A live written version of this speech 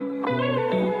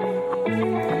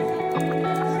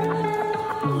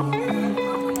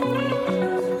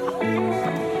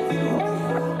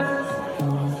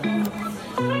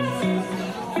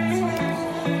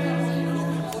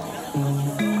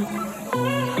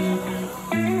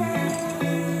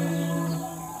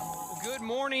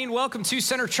welcome to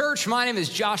Center Church. My name is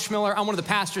Josh Miller. I'm one of the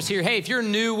pastors here. Hey, if you're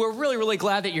new, we're really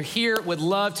glad that you're here. Would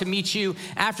love to meet you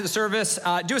after the service.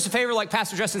 Do us a favor, like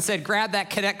Pastor Justin said, grab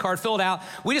that Connect card, fill it out.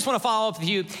 We just want to follow up with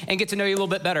you and get to know you a little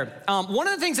bit better. One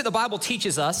of the things that the Bible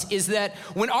teaches us is that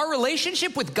when our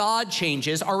relationship with God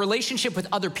changes, our relationship with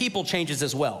other people changes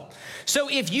as well. So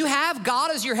if you have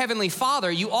God as your heavenly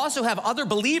Father, you also have other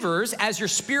believers as your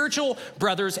spiritual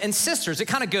brothers and sisters. It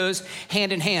kind of goes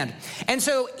hand in hand. And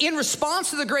so in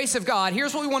response to the grace of God,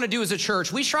 here's what we want to do as a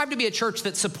church. We strive to be a church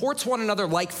that supports one another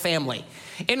like family.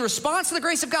 In response to the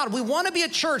grace of God, we want to be a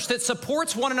church that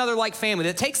supports one another like family,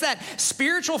 that takes that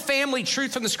spiritual family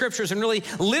truth from the scriptures and really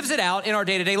lives it out in our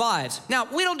day-to-day lives. Now,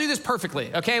 we don't do this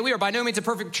perfectly, okay? We are by no means a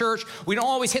perfect church. We don't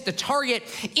always hit the target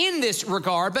in this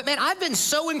regard, but man, I've been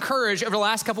so encouraged over the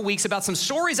last couple weeks about some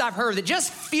stories I've heard that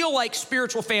just feel like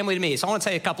spiritual family to me. So I want to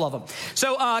tell you a couple of them.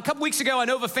 So a couple weeks ago, I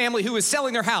know of a family who was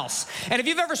selling their house. And if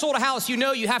you've ever sold a house, you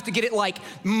know you have to get it like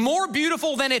more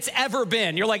beautiful than it's ever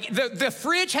been. You're like, the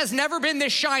fridge has never been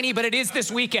this shiny, but it is this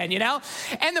weekend, you know?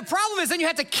 And the problem is then you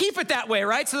have to keep it that way,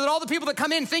 right? So that all the people that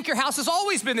come in think your house has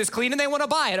always been this clean and they want to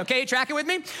buy it, okay? Tracking with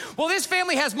me? Well, this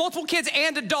family has multiple kids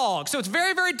and a dog. So it's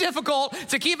very difficult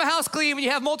to keep a house clean when you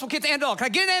have multiple kids and a dog. Can I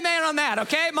get an amen on that,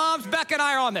 okay? Moms, Becca and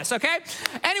I are on this, okay?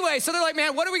 Anyway, so they're like,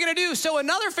 man, what are we going to do? So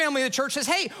another family in the church says,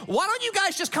 hey, why don't you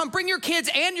guys just come bring your kids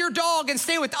and your dog and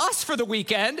stay with us for the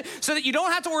weekend so that you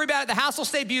don't have to worry about it. The house will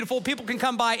stay beautiful. People can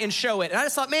come by and show it. And I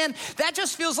just thought, man, that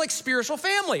just feels like spiritual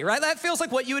family, right? That feels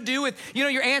like what you would do with, you know,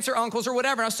 your aunts or uncles or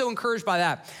whatever. And I was so encouraged by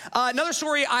that. Another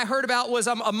story I heard about was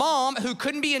a mom who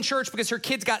couldn't be in church because her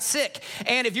kids got sick.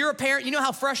 And if you're a parent, you know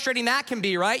how frustrating that can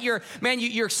be, right? You're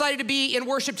excited to be in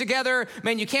worship together.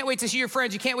 Man, you can't wait to see your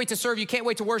friends. You can't wait to serve. You can't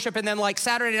wait to worship. And then like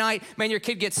Saturday night, man, your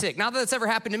kid gets sick. Not that that's ever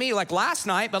happened to me like last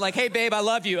night, but like, hey, babe, I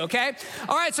love you, okay?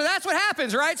 All right, so that's what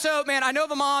happens, right? So, man, I know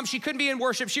of a mom. She couldn't be in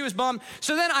worship. She was bummed.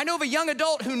 So then I know of a young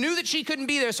adult who knew that she couldn't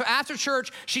be there. So after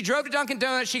church, she drove to Dunkin'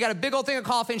 Donuts. She got a big old thing of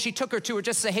coffee, and she took her to her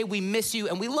just to say, hey, we miss you,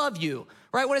 and we love you.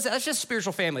 Right? What is that? That's just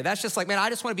spiritual family. That's just like, man, I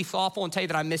just want to be thoughtful and tell you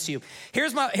that I miss you.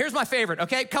 Here's my favorite,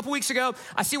 okay? A couple weeks ago,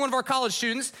 I see one of our college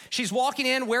students. She's walking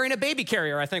in wearing a baby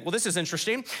carrier. I think, well, this is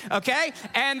interesting, okay?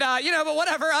 And, but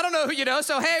whatever. I don't know who,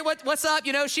 so, hey, what's up?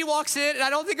 She walks in, and I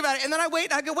don't think about it. And then I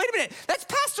go, wait a minute. That's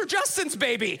Pastor Justin's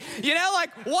baby.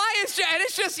 Like, why is she? And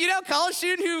it's just, college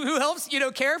student who helps,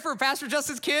 care for Pastor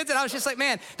Justin's kids. And I was just like,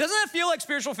 man, doesn't that feel like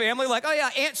spiritual family? Like, oh, yeah,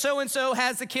 Aunt so-and-so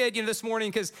has the kid, this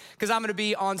morning because I'm going to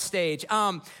be on stage.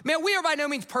 Man, we are by no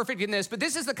means perfect in this, but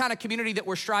this is the kind of community that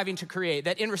we're striving to create,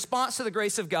 that in response to the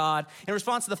grace of God, in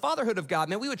response to the fatherhood of God,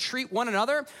 man, we would treat one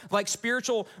another like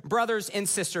spiritual brothers and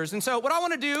sisters. And so what I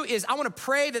want to do is I want to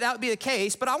pray that would be the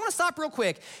case, but I want to stop real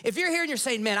quick. If you're here and you're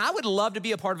saying, man, I would love to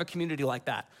be a part of a community like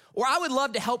that, or I would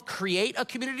love to help create a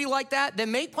community like that, then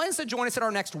make plans to join us at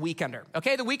our next Weekender,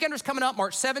 okay? The Weekender's coming up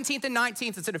March 17th and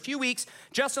 19th. It's in a few weeks.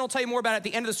 Justin will tell you more about it at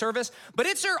the end of the service, but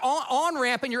it's your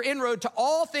on-ramp and your inroad to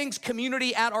all things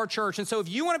community at our church. And so if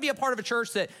you want to be a part of a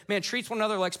church that, man, treats one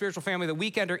another like spiritual family, the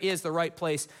Weekender is the right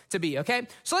place to be, okay?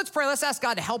 So let's pray. Let's ask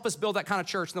God to help us build that kind of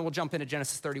church, and then we'll jump into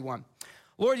Genesis 31.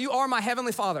 Lord, you are my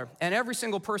heavenly Father, and every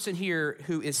single person here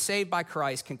who is saved by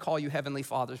Christ can call you heavenly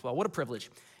Father as well. What a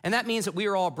privilege. And that means that we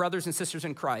are all brothers and sisters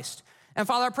in Christ. And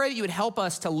Father, I pray that you would help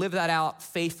us to live that out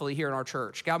faithfully here in our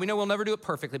church. God, we know we'll never do it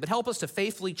perfectly, but help us to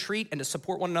faithfully treat and to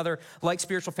support one another like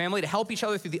spiritual family, to help each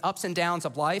other through the ups and downs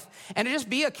of life, and to just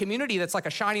be a community that's like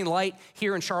a shining light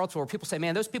here in Charlottesville where people say,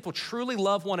 man, those people truly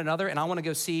love one another, and I want to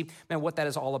go see, man, what that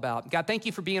is all about. God, thank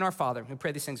you for being our Father. We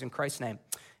pray these things in Christ's name.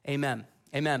 Amen.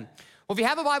 Amen. Well, if you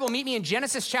have a Bible, meet me in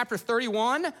Genesis chapter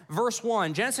 31, verse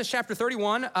 1. Genesis chapter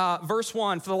 31, verse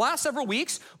 1. For the last several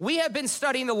weeks, we have been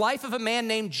studying the life of a man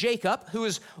named Jacob, who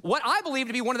is what I believe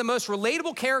to be one of the most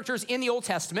relatable characters in the Old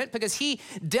Testament because he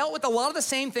dealt with a lot of the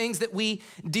same things that we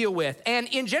deal with. And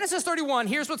in Genesis 31,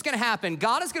 here's what's going to happen.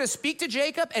 God is going to speak to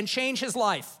Jacob and change his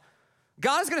life.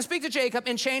 God is going to speak to Jacob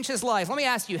and change his life. Let me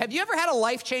ask you, have you ever had a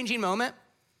life-changing moment?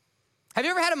 Have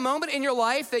you ever had a moment in your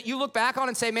life that you look back on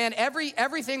and say, man,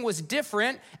 everything was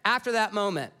different after that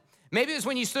moment? Maybe it was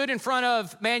when you stood in front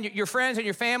of, man, your friends and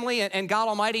your family and God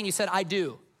Almighty and you said, I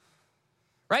do,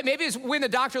 right? Maybe it was when the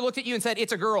doctor looked at you and said,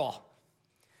 it's a girl.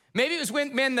 Maybe it was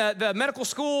when the medical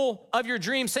school of your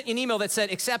dreams sent you an email that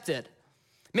said, accepted.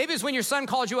 Maybe it was when your son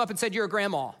called you up and said, you're a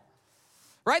grandma.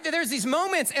 Right? That there's these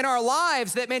moments in our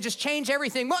lives that, man, just change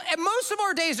everything. Most of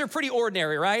our days are pretty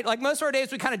ordinary, right? Like most of our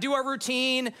days, we kind of do our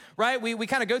routine, right? We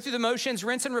kind of go through the motions,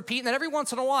 rinse and repeat, and then every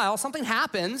once in a while, something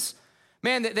happens,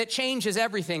 man, that changes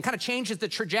everything, kind of changes the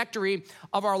trajectory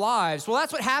of our lives. Well,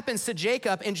 that's what happens to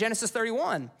Jacob in Genesis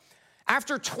 31.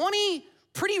 After 20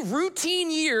 pretty routine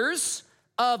years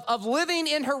of living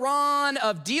in Haran,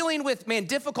 of dealing with,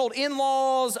 difficult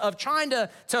in-laws, of trying to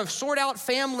sort out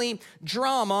family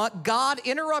drama, God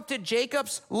interrupted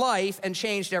Jacob's life and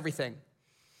changed everything.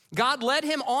 God led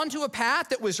him onto a path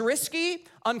that was risky,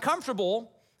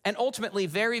 uncomfortable, and ultimately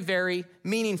very, very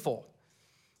meaningful.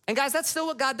 And guys, that's still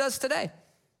what God does today.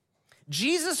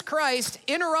 Jesus Christ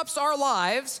interrupts our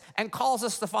lives and calls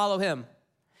us to follow him.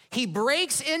 He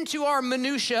breaks into our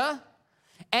minutia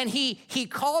and he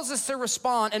calls us to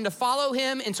respond and to follow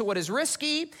him into what is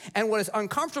risky and what is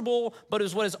uncomfortable, but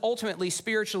is what is ultimately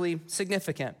spiritually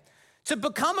significant. To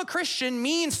become a Christian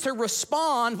means to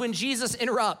respond when Jesus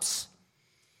interrupts.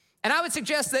 And I would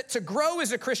suggest that to grow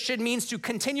as a Christian means to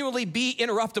continually be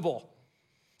interruptible.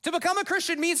 To become a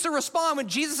Christian means to respond when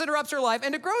Jesus interrupts your life,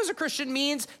 and to grow as a Christian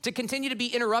means to continue to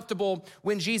be interruptible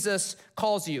when Jesus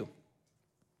calls you.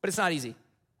 But it's not easy,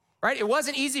 right? It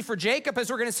wasn't easy for Jacob,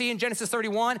 as we're gonna see in Genesis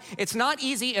 31. It's not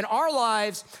easy in our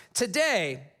lives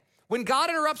today. When God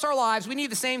interrupts our lives, we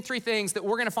need the same three things that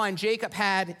we're gonna find Jacob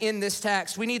had in this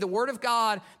text. We need the word of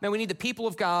God, we need the people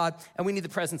of God, and we need the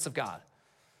presence of God.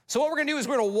 So what we're gonna do is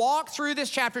we're gonna walk through this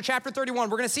chapter 31.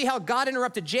 We're gonna see how God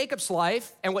interrupted Jacob's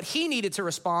life and what he needed to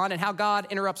respond, and how God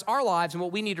interrupts our lives and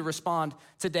what we need to respond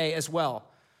today as well.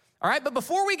 All right, but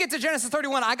before we get to Genesis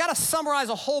 31, I gotta summarize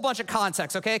a whole bunch of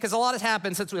context, okay? Because a lot has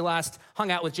happened since we last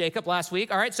hung out with Jacob last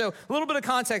week. All right, so a little bit of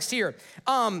context here.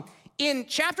 In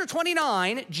chapter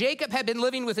 29, Jacob had been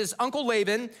living with his uncle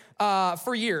Laban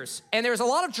for years. And there was a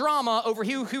lot of drama over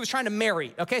who he was trying to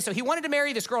marry, okay? So he wanted to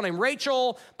marry this girl named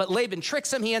Rachel, but Laban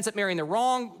tricks him. He ends up marrying the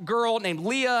wrong girl named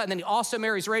Leah, and then he also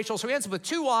marries Rachel. So he ends up with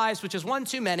two wives, which is one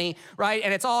too many, right?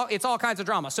 And it's all kinds of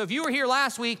drama. So if you were here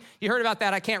last week, you heard about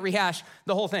that. I can't rehash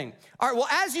the whole thing. All right, well,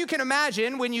 as you can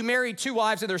imagine, when you marry two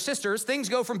wives and their sisters, things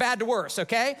go from bad to worse,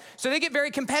 okay? So they get very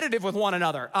competitive with one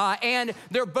another. And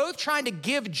they're both trying to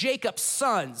give Jacob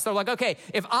sons. They're like, okay,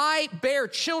 if I bear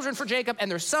children for Jacob and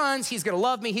their sons, he's gonna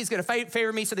love me, he's gonna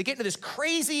favor me. So they get into this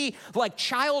crazy like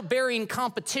childbearing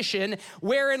competition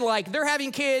wherein like they're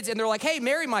having kids and they're like, hey,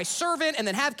 marry my servant and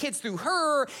then have kids through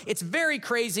her. It's very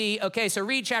crazy. Okay, so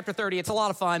read chapter 30, it's a lot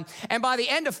of fun. And by the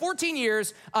end of 14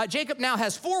 years, Jacob now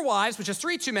has 4 wives, which is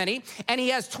 3 too many, and he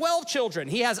has 12 children.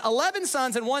 He has 11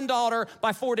 sons and 1 daughter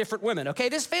by 4 different women, okay?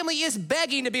 This family is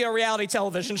begging to be a reality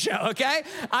television show, okay?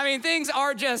 I mean, things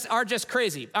are just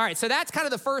crazy. All right, so that's kind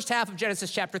of the first half of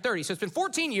Genesis chapter 30. So it's been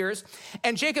 14 years,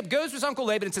 and Jacob goes to his uncle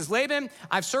Laban and says, Laban,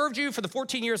 I've served you for the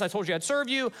 14 years I told you I'd serve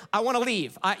you. I want to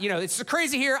leave. It's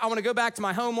crazy here. I want to go back to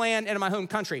my homeland and to my home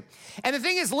country. And the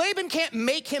thing is, Laban can't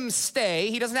make him stay.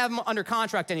 He doesn't have him under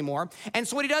contract anymore. And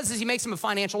so what he does is he makes him a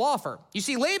financial offer. You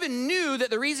see, Laban knew that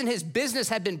the reason his business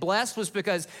had been blessed was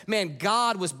because,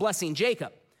 God was blessing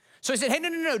Jacob. So he said, hey,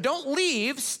 no, don't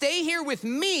leave. Stay here with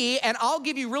me, and I'll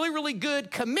give you really, really good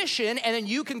commission, and then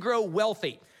you can grow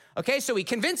wealthy. Okay, so he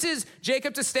convinces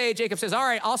Jacob to stay. Jacob says, all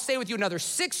right, I'll stay with you another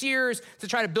 6 years to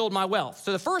try to build my wealth.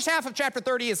 So the first half of chapter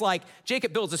 30 is like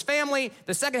Jacob builds his family.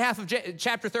 The second half of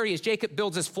chapter 30 is Jacob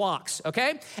builds his flocks,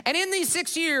 okay? And in these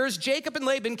 6 years, Jacob and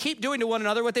Laban keep doing to one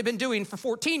another what they've been doing for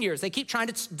 14 years. They keep trying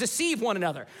to deceive one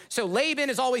another. So Laban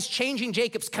is always changing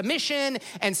Jacob's commission,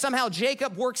 and somehow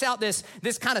Jacob works out this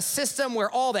kind of system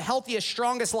where all the healthiest,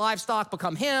 strongest livestock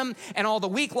become him, and all the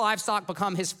weak livestock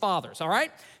become his father's, all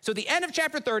right? So at the end of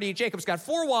chapter 30, Jacob's got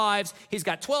 4 wives, he's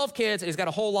got 12 kids, and he's got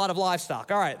a whole lot of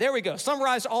livestock. All right, there we go.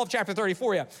 Summarize all of chapter 30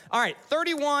 for you. All right,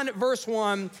 31 verse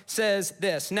 1 says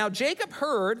this. Now Jacob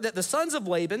heard that the sons of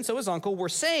Laban, so his uncle, were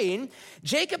saying,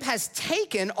 Jacob has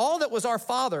taken all that was our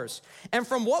father's, and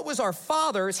from what was our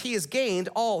father's, he has gained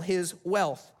all his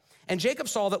wealth. And Jacob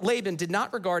saw that Laban did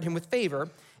not regard him with favor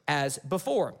as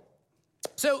before.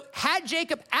 So had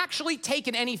Jacob actually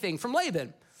taken anything from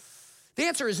Laban? The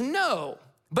answer is no.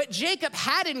 But Jacob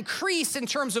had increased in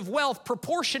terms of wealth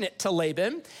proportionate to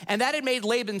Laban, and that had made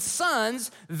Laban's sons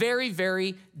very,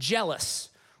 very jealous,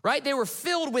 right? They were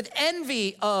filled with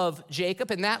envy of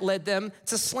Jacob, and that led them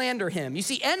to slander him. You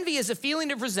see, envy is a feeling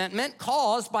of resentment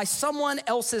caused by someone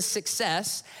else's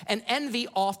success, and envy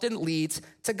often leads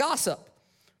to gossip,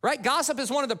 right? Gossip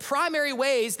is one of the primary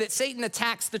ways that Satan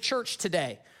attacks the church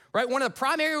today. Right? One of the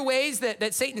primary ways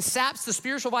that Satan saps the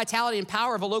spiritual vitality and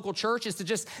power of a local church is to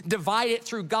just divide it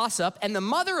through gossip. And the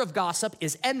mother of gossip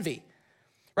is envy.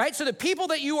 Right? So the people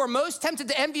that you are most tempted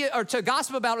to envy or to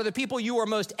gossip about are the people you are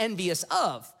most envious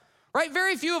of. Right?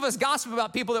 Very few of us gossip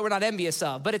about people that we're not envious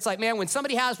of. But it's like, man, when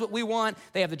somebody has what we want,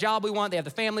 they have the job we want, they have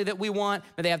the family that we want,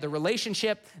 they have the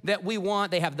relationship that we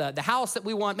want, they have the house that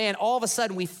we want, man, all of a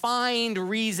sudden we find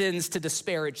reasons to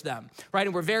disparage them, right?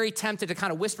 And we're very tempted to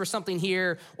kind of whisper something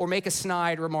here or make a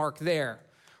snide remark there,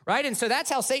 right? And so that's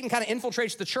how Satan kind of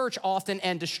infiltrates the church often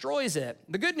and destroys it.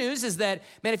 The good news is that,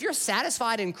 man, if you're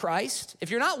satisfied in Christ,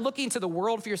 if you're not looking to the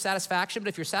world for your satisfaction, but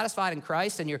if you're satisfied in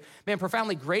Christ and you're, man,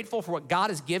 profoundly grateful for what God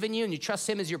has given you and you trust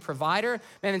him as your provider,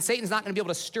 man, then Satan's not gonna be able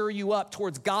to stir you up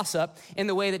towards gossip in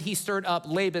the way that he stirred up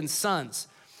Laban's sons.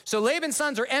 So Laban's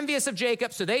sons are envious of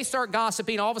Jacob, so they start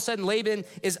gossiping. All of a sudden, Laban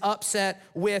is upset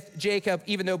with Jacob,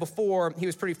 even though before he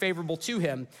was pretty favorable to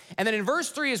him. And then in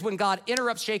verse 3 is when God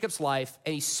interrupts Jacob's life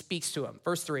and he speaks to him.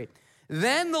 Verse 3,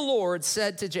 then the Lord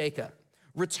said to Jacob,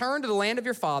 return to the land of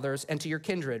your fathers and to your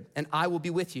kindred, and I will be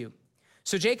with you.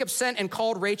 So Jacob sent and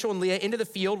called Rachel and Leah into the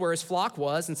field where his flock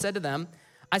was and said to them,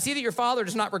 I see that your father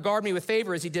does not regard me with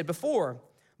favor as he did before,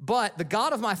 but the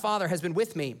God of my father has been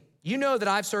with me. You know that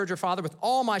I've served your father with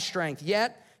all my strength,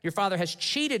 yet your father has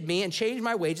cheated me and changed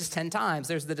my wages 10 times.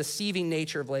 There's the deceiving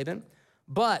nature of Laban.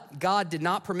 But God did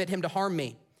not permit him to harm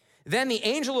me. Then the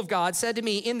angel of God said to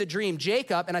me in the dream,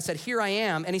 Jacob, and I said, here I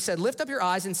am. And he said, lift up your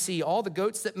eyes and see, all the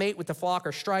goats that mate with the flock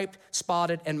are striped,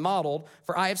 spotted, and mottled,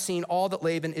 for I have seen all that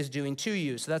Laban is doing to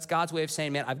you. So that's God's way of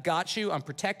saying, man, I've got you, I'm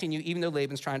protecting you, even though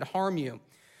Laban's trying to harm you.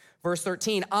 Verse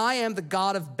 13, I am the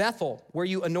God of Bethel, where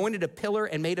you anointed a pillar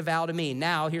and made a vow to me.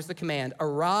 Now, here's the command,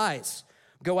 arise,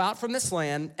 go out from this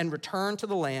land and return to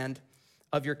the land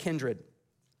of your kindred.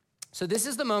 So this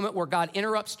is the moment where God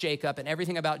interrupts Jacob and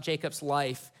everything about Jacob's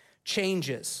life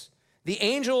changes. The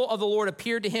angel of the Lord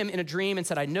appeared to him in a dream and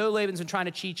said, I know Laban's been trying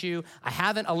to cheat you. I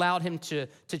haven't allowed him to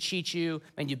cheat you,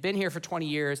 and you've been here for 20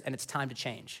 years, and it's time to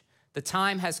change. The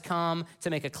time has come to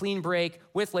make a clean break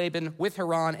with Laban, with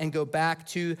Haran, and go back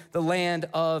to the land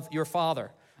of your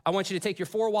father. I want you to take your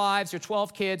 4 wives, your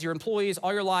 12 kids, your employees,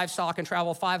 all your livestock, and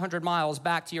travel 500 miles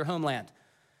back to your homeland.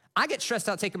 I get stressed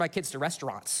out taking my kids to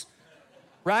restaurants,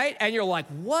 right? And you're like,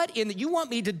 what you want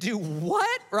me to do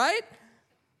what, right?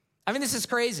 I mean, this is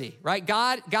crazy, right?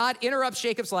 God interrupts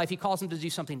Jacob's life. He calls him to do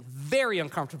something very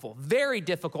uncomfortable, very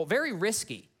difficult, very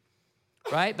risky.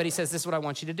 Right? But he says, this is what I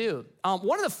want you to do.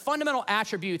 One of the fundamental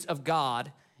attributes of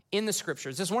God in the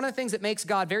scriptures, this is one of the things that makes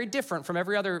God very different from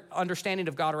every other understanding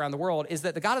of God around the world, is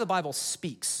that the God of the Bible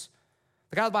speaks.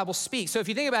 The God of the Bible speaks. So if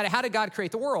you think about it, how did God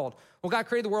create the world? Well, God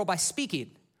created the world by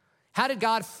speaking. How did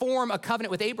God form a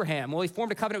covenant with Abraham? Well, he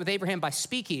formed a covenant with Abraham by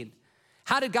speaking.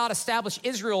 How did God establish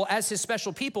Israel as his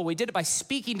special people? We did it by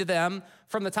speaking to them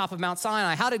from the top of Mount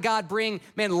Sinai. How did God bring,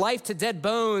 life to dead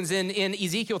bones in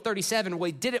Ezekiel 37? Well,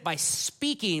 he did it by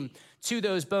speaking to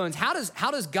those bones. How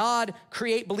does God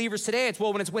create believers today? It's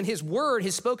when his word,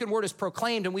 his spoken word is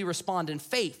proclaimed and we respond in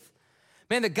faith.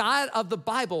 Man, the God of the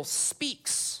Bible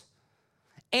speaks.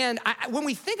 And when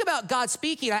we think about God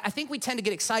speaking, I think we tend to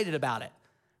get excited about it.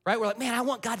 Right? We're like, man, I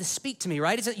want God to speak to me,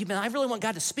 right? I really want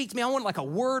God to speak to me. I want like a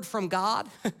word from God.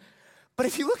 But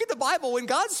if you look at the Bible, when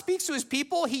God speaks to his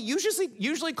people, he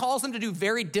usually calls them to do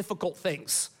very difficult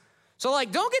things. So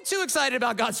like, don't get too excited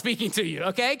about God speaking to you,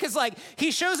 okay? Because like,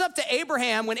 he shows up to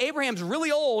Abraham when Abraham's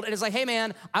really old and is like, hey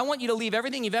man, I want you to leave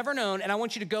everything you've ever known and I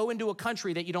want you to go into a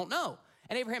country that you don't know.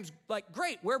 And Abraham's like,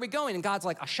 great, where are we going? And God's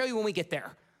like, I'll show you when we get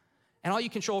there. And all you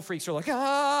control freaks are like,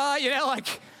 I'm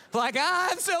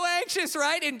so anxious,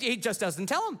 right? And he just doesn't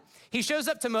tell him. He shows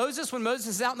up to Moses when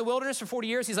Moses is out in the wilderness for 40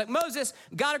 years. He's like, Moses,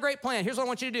 got a great plan. Here's what I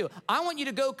want you to do. I want you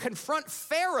to go confront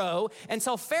Pharaoh and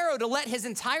tell Pharaoh to let his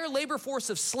entire labor force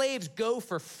of slaves go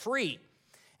for free.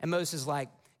 And Moses is like,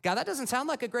 God, that doesn't sound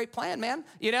like a great plan, man.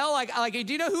 Do you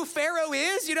know who Pharaoh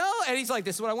is, And he's like,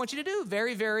 this is what I want you to do.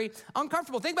 Very, very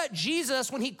uncomfortable. Think about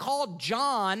Jesus when he called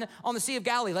John on the Sea of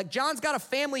Galilee. Like, John's got a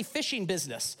family fishing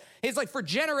business. He's like, for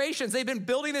generations, they've been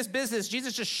building this business.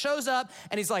 Jesus just shows up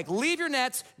and he's like, leave your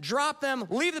nets, drop them,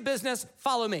 leave the business,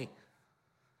 follow me.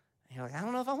 And you're like, I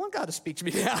don't know if I want God to speak to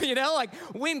me now,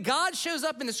 when God shows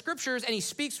up in the scriptures and he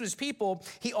speaks to his people,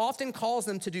 he often calls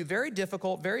them to do very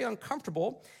difficult, very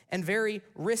uncomfortable, and very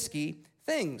risky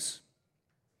things,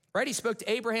 right? He spoke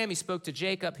to Abraham, he spoke to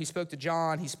Jacob, he spoke to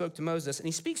John, he spoke to Moses, and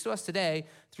he speaks to us today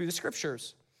through the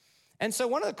scriptures. And so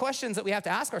one of the questions that we have to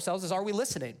ask ourselves is, are we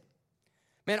listening?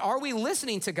 Man, are we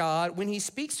listening to God when he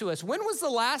speaks to us? When was the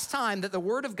last time that the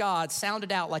word of God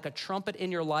sounded out like a trumpet in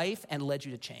your life and led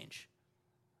you to change?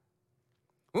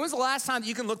 When was the last time that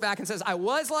you can look back and says, I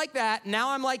was like that,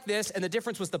 now I'm like this, and the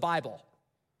difference was the Bible?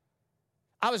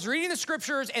 I was reading the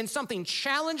scriptures and something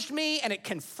challenged me and it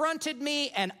confronted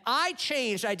me and I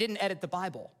changed. I didn't edit the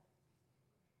Bible.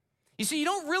 You see, you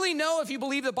don't really know if you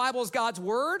believe the Bible is God's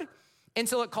word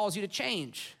until it calls you to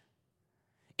change.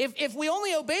 If we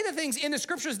only obey the things in the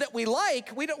scriptures that we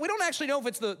like, we don't actually know if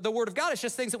it's the word of God. It's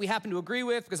just things that we happen to agree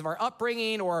with because of our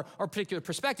upbringing or our particular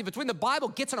perspective. It's when the Bible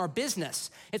gets in our business.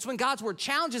 It's when God's word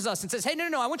challenges us and says, hey,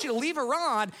 no, I want you to leave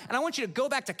Iran and I want you to go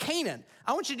back to Canaan.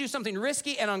 I want you to do something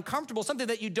risky and uncomfortable, something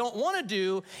that you don't want to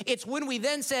do. It's when we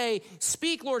then say,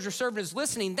 speak, Lord, your servant is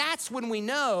listening. That's when we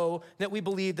know that we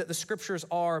believe that the scriptures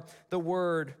are the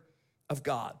word of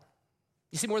God.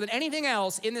 You see, more than anything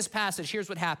else in this passage, here's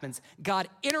what happens. God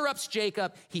interrupts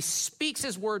Jacob, he speaks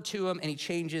his word to him, and he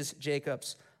changes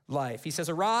Jacob's life. He says,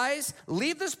 arise,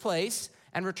 leave this place,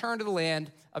 and return to the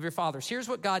land of your fathers. Here's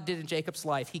what God did in Jacob's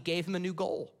life. He gave him a new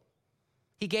goal.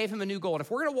 He gave him a new goal. And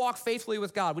if we're gonna walk faithfully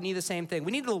with God, we need the same thing.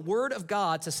 We need the word of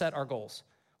God to set our goals.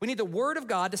 We need the word of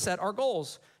God to set our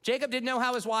goals. Jacob didn't know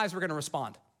how his wives were gonna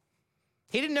respond.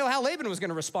 He didn't know how Laban was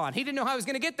going to respond. He didn't know how he was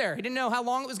going to get there. He didn't know how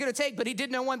long it was going to take, but he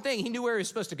did know one thing. He knew where he was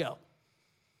supposed to go.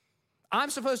 I'm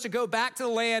supposed to go back to the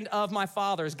land of my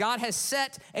fathers. God has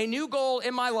set a new goal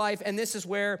in my life, and this is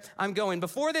where I'm going.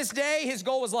 Before this day, his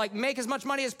goal was like, make as much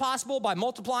money as possible by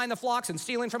multiplying the flocks and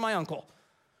stealing from my uncle.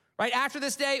 Right after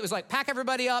this day, it was like, pack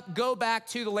everybody up, go back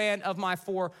to the land of my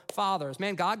forefathers.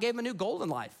 Man, God gave him a new goal in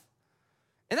life.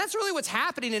 And that's really what's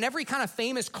happening in every kind of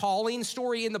famous calling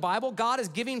story in the Bible. God is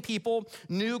giving people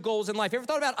new goals in life. You ever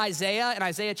thought about Isaiah in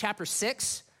Isaiah chapter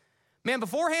 6? Man,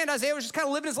 beforehand, Isaiah was just kind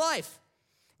of living his life.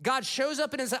 God shows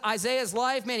up in Isaiah's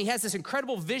life. Man, he has this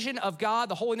incredible vision of God,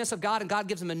 the holiness of God, and God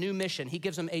gives him a new mission. He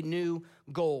gives him a new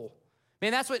goal.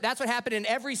 Man, that's what happened in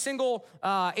every single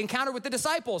encounter with the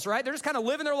disciples, right? They're just kind of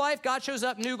living their life. God shows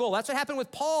up, new goal. That's what happened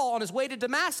with Paul on his way to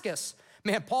Damascus.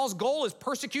 Man, Paul's goal is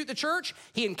persecute the church.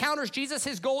 He encounters Jesus.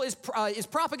 His goal is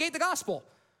propagate the gospel,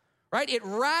 right? It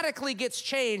radically gets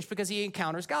changed because he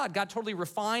encounters God. God totally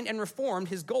refined and reformed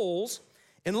his goals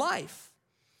in life.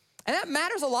 And that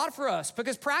matters a lot for us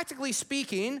because practically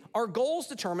speaking, our goals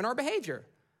determine our behavior.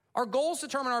 Our goals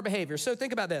determine our behavior. So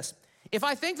think about this. If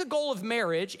I think the goal of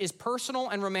marriage is personal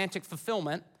and romantic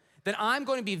fulfillment, then I'm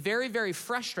going to be very, very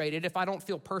frustrated if I don't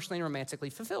feel personally and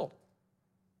romantically fulfilled.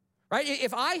 Right?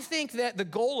 If I think that the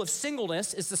goal of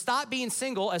singleness is to stop being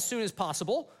single as soon as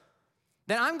possible,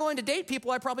 then I'm going to date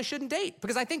people I probably shouldn't date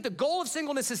because I think the goal of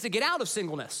singleness is to get out of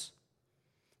singleness.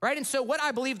 Right? And so what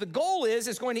I believe the goal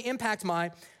is going to impact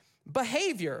my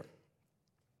behavior.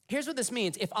 Here's what this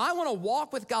means. If I want to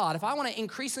walk with God, if I want to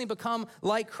increasingly become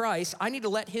like Christ, I need to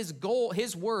let his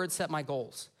word set my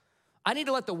goals. I need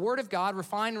to let the word of God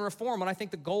refine and reform what I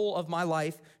think the goal of my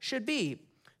life should be.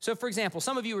 So for example,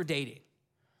 some of you are dating.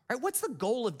 Right? What's the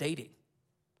goal of dating?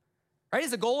 Right?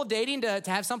 Is the goal of dating to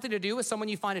have something to do with someone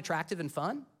you find attractive and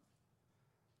fun?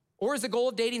 Or is the goal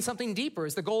of dating something deeper?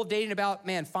 Is the goal of dating about,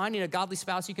 man, finding a godly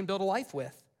spouse you can build a life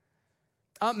with?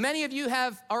 Many of you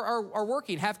are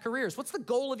working, have careers. What's the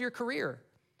goal of your career?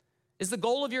 Is the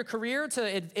goal of your career to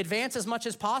advance as much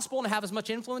as possible and have as much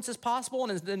influence as possible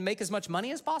and then make as much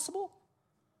money as possible?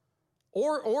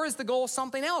 Or is the goal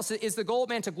something else? Is the goal,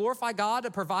 man, to glorify God,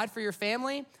 to provide for your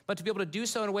family, but to be able to do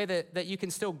so in a way that you can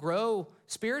still grow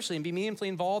spiritually and be meaningfully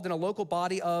involved in a local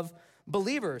body of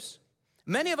believers?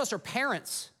 Many of us are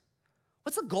parents.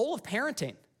 What's the goal of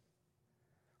parenting?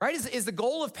 Right? Is the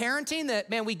goal of parenting that,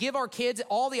 man, we give our kids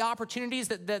all the opportunities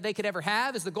that they could ever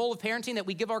have? Is the goal of parenting that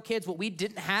we give our kids what we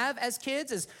didn't have as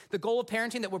kids? Is the goal of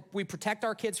parenting that we protect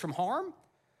our kids from harm?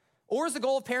 Or is the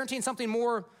goal of parenting something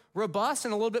more robust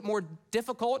and a little bit more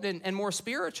difficult and more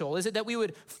spiritual? Is it that we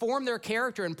would form their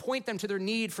character and point them to their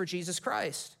need for Jesus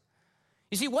Christ?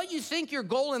 You see, what you think your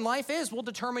goal in life is will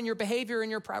determine your behavior and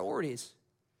your priorities.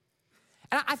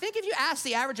 And I think if you ask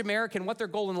the average American what their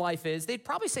goal in life is, they'd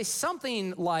probably say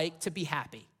something like to be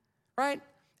happy, right?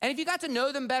 And if you got to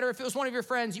know them better, if it was one of your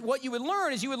friends, what you would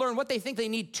learn is you would learn what they think they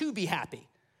need to be happy.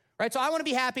 Right, so I want to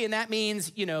be happy, and that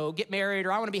means, get married,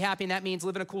 or I want to be happy, and that means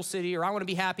live in a cool city, or I want to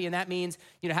be happy, and that means,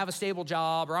 have a stable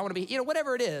job, or I want to be,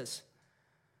 whatever it is.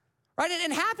 Right,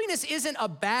 and happiness isn't a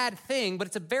bad thing, but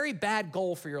it's a very bad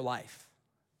goal for your life.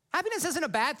 Happiness isn't a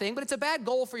bad thing, but it's a bad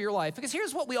goal for your life, because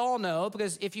here's what we all know,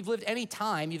 because if you've lived any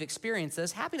time, you've experienced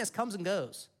this, happiness comes and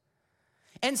goes.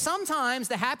 And sometimes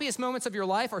the happiest moments of your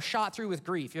life are shot through with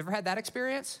grief. You ever had that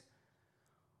experience?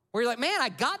 Where you're like, man, I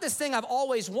got this thing I've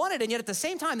always wanted, and yet at the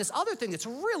same time, this other thing that's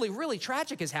really, really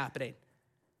tragic is happening.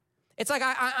 It's like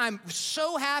I'm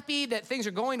so happy that things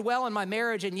are going well in my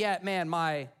marriage, and yet, man,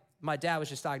 my dad was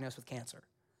just diagnosed with cancer.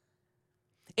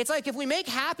 It's like if we make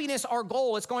happiness our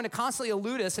goal, it's going to constantly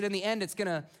elude us, and in the end, it's going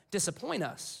to disappoint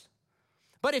us.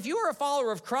 But if you are a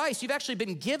follower of Christ, you've actually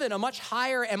been given a much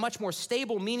higher and much more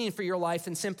stable meaning for your life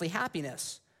than simply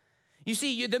happiness. You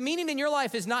see, the meaning in your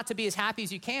life is not to be as happy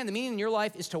as you can. The meaning in your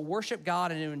life is to worship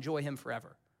God and to enjoy him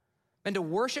forever. and to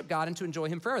worship God and to enjoy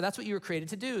him forever. That's what you were created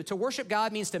to do. To worship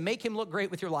God means to make him look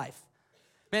great with your life.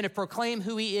 Man, to proclaim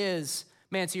who he is,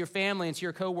 man, to your family and to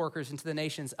your coworkers and to the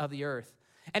nations of the earth.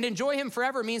 And enjoy him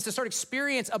forever means to start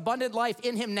experience abundant life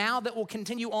in him now that will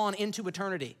continue on into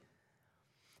eternity.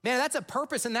 Man, that's a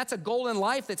purpose and that's a goal in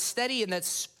life that's steady and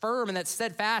that's firm and that's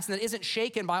steadfast and that isn't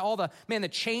shaken by all the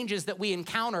changes that we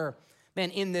encounter,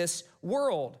 man, in this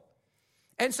world.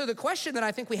 And so the question that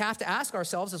I think we have to ask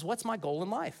ourselves is, what's my goal in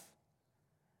life?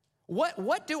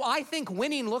 What do I think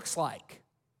winning looks like?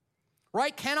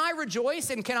 Right? Can I rejoice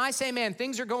and can I say, man,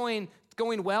 things are going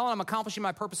well and I'm accomplishing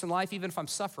my purpose in life even if I'm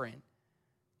suffering?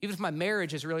 Even if my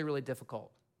marriage is really, really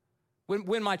difficult?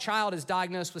 When my child is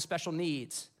diagnosed with special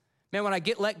needs? Man, when I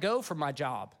get let go from my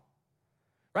job?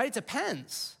 Right? It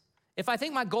depends. If I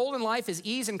think my goal in life is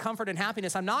ease and comfort and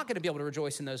happiness, I'm not going to be able to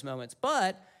rejoice in those moments.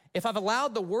 But if I've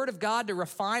allowed the word of God to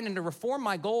refine and to reform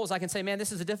my goals, I can say, man,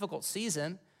 this is a difficult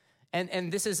season.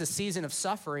 And this is a season of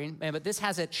suffering, man, but this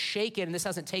hasn't shaken and this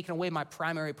hasn't taken away my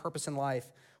primary purpose in life,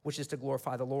 which is to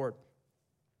glorify the Lord.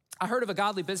 I heard of a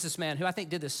godly businessman who I think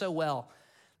did this so well.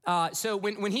 So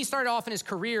when he started off in his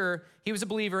career, he was a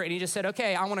believer and he just said,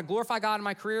 okay, I want to glorify God in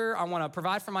my career. I want to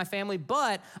provide for my family,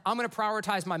 but I'm going to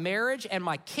prioritize my marriage and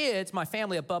my kids, my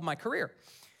family above my career.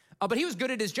 But he was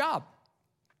good at his job.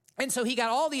 And so he got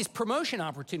all these promotion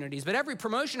opportunities, but every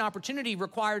promotion opportunity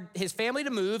required his family to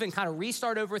move and kind of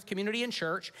restart over with community and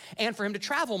church and for him to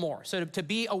travel more, so to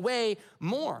be away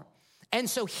more. And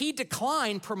so he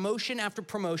declined promotion after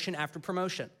promotion after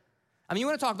promotion. I mean, you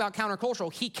want to talk about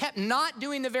countercultural. He kept not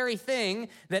doing the very thing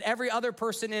that every other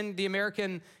person in the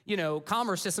American,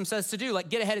 commerce system says to do, like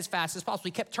get ahead as fast as possible.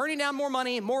 He kept turning down more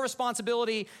money, more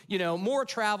responsibility, more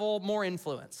travel, more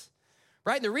influence.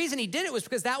 Right? And the reason he did it was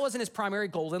because that wasn't his primary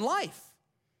goal in life.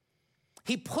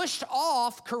 He pushed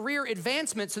off career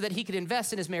advancement so that he could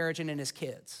invest in his marriage and in his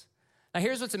kids. Now,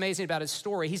 here's what's amazing about his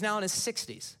story. He's now in his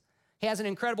 60s. He has an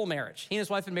incredible marriage. He and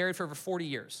his wife have been married for over 40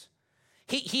 years.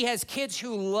 He has kids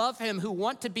who love him, who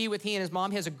want to be with he and his mom.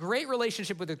 He has a great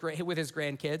relationship with his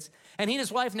grandkids. And he and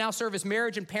his wife now serve as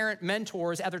marriage and parent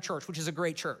mentors at their church, which is a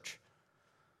great church.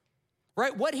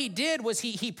 Right? What he did was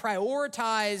he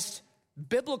prioritized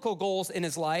biblical goals in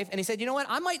his life. And he said, you know what?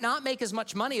 I might not make as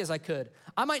much money as I could.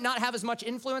 I might not have as much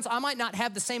influence. I might not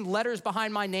have the same letters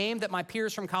behind my name that my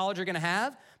peers from college are going to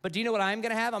have. But do you know what I'm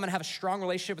going to have? I'm going to have a strong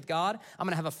relationship with God. I'm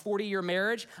going to have a 40-year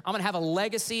marriage. I'm going to have a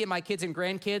legacy in my kids and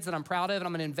grandkids that I'm proud of. And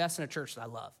I'm going to invest in a church that I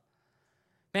love.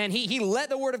 Man, he let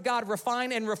the word of God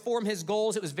refine and reform his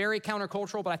goals. It was very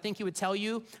countercultural, but I think he would tell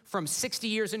you from 60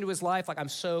 years into his life, like, I'm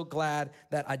so glad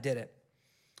that I did it.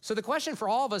 So the question for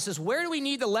all of us is, where do we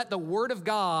need to let the word of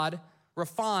God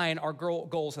refine our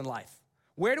goals in life?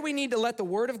 Where do we need to let the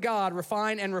word of God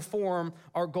refine and reform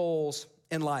our goals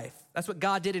in life? That's what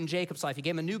God did in Jacob's life. He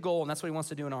gave him a new goal, and that's what he wants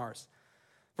to do in ours.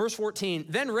 Verse 14,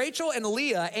 then Rachel and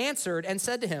Leah answered and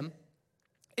said to him,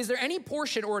 is there any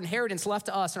portion or inheritance left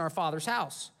to us in our father's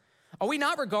house? Are we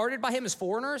not regarded by him as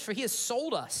foreigners? For he has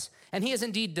sold us, and he has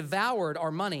indeed devoured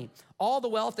our money. All the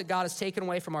wealth that God has taken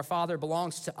away from our father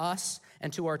belongs to us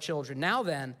and to our children. Now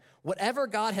then, whatever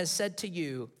God has said to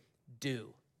you,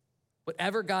 do.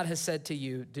 Whatever God has said to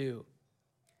you, do.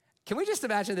 Can we just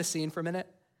imagine this scene for a minute?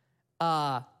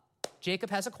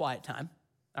 Jacob has a quiet time,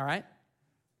 all right?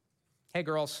 Hey,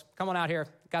 girls, come on out here.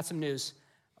 Got some news.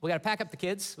 We got to pack up the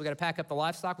kids. We got to pack up the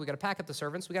livestock. We got to pack up the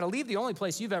servants. We got to leave the only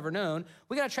place you've ever known.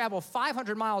 We got to travel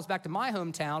 500 miles back to my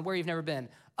hometown where you've never been.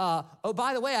 Oh,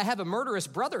 by the way, I have a murderous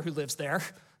brother who lives there,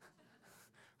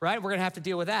 right? We're going to have to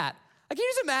deal with that. Like, can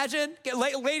you just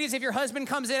imagine, ladies, if your husband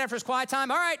comes in after his quiet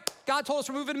time, all right, God told us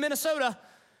we're moving to Minnesota.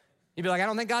 You'd be like, I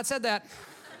don't think God said that.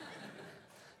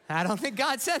 I don't think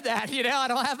God said that. I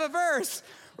don't have a verse.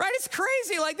 Right? It's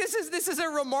crazy. Like, this is a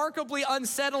remarkably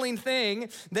unsettling thing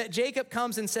that Jacob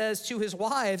comes and says to his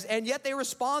wives, and yet they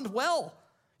respond well.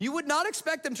 You would not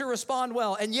expect them to respond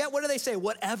well. And yet, what do they say?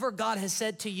 Whatever God has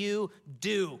said to you,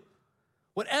 do.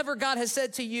 Whatever God has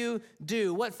said to you,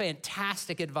 do. What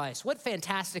fantastic advice. What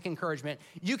fantastic encouragement.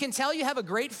 You can tell you have a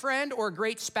great friend or a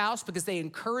great spouse because they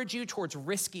encourage you towards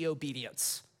risky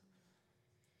obedience.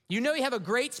 You know you have a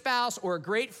great spouse or a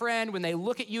great friend when they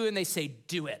look at you and they say,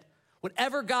 do it.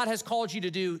 Whatever God has called you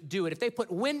to do, do it. If they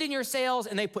put wind in your sails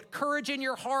and they put courage in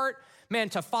your heart, man,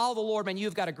 to follow the Lord, man,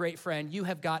 you've got a great friend. You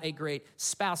have got a great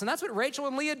spouse. And that's what Rachel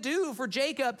and Leah do for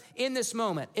Jacob in this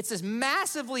moment. It's this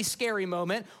massively scary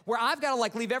moment where I've got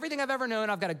to leave everything I've ever known.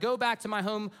 I've got to go back to my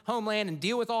homeland and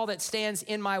deal with all that stands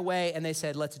in my way. And they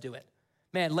said, let's do it.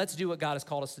 Man, let's do what God has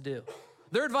called us to do.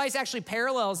 Their advice actually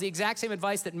parallels the exact same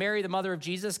advice that Mary, the mother of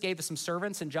Jesus, gave to some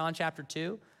servants in John chapter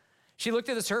 2. She looked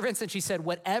at the servants and she said,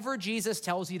 whatever Jesus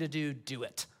tells you to do, do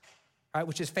it. right,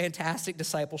 which is fantastic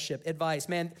discipleship advice.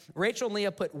 Man, Rachel and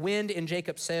Leah put wind in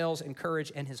Jacob's sails and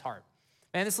courage in his heart.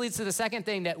 And this leads to the second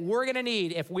thing that we're gonna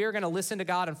need if we're gonna listen to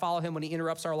God and follow him when he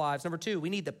interrupts our lives. Number two, we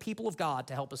need the people of God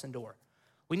to help us endure.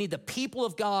 We need the people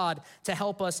of God to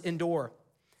help us endure.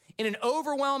 In an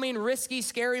overwhelming, risky,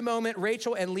 scary moment,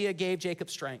 Rachel and Leah gave Jacob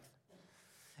strength.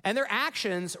 And their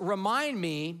actions remind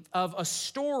me of a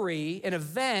story, an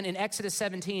event in Exodus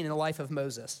 17 in the life of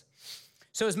Moses.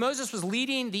 So as Moses was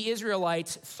leading the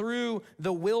Israelites through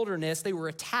the wilderness, they were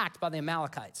attacked by the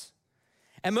Amalekites.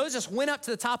 And Moses went up to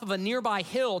the top of a nearby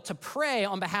hill to pray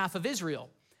on behalf of Israel.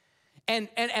 And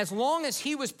as long as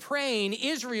he was praying,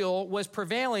 Israel was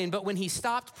prevailing, but when he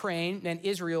stopped praying, then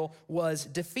Israel was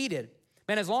defeated.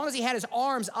 Man, as long as he had his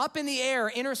arms up in the air,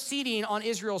 interceding on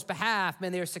Israel's behalf,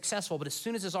 man, they were successful. But as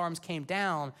soon as his arms came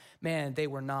down, man, they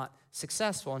were not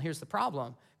successful. And here's the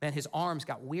problem, man, his arms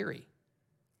got weary.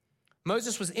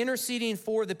 Moses was interceding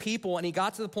for the people, and he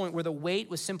got to the point where the weight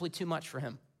was simply too much for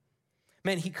him.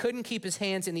 Man, he couldn't keep his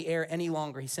hands in the air any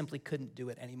longer. He simply couldn't do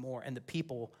it anymore, and the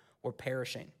people were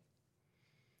perishing.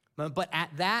 But at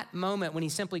that moment, when he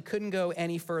simply couldn't go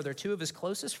any further, two of his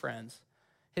closest friends,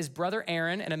 his brother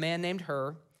Aaron and a man named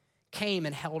Hur, came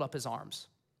and held up his arms.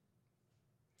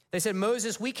 They said,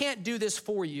 Moses, we can't do this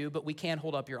for you, but we can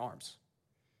hold up your arms.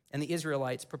 And the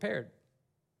Israelites prevailed.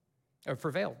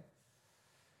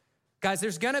 Guys,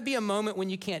 there's gonna be a moment when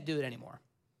you can't do it anymore.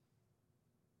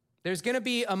 There's gonna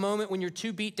be a moment when you're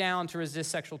too beat down to resist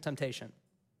sexual temptation.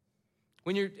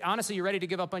 When you're ready to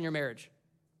give up on your marriage,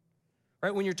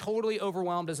 right? When you're totally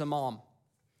overwhelmed as a mom.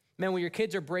 Man, when your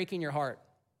kids are breaking your heart.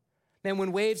 Man,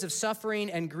 when waves of suffering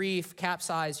and grief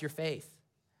capsize your faith.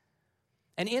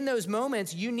 And in those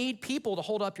moments, you need people to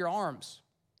hold up your arms.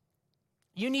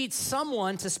 You need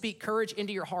someone to speak courage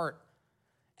into your heart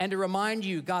and to remind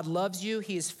you God loves you,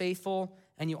 he is faithful,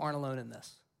 and you aren't alone in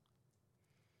this.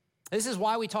 This is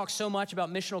why we talk so much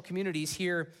about missional communities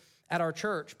here at our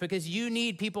church, because you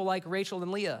need people like Rachel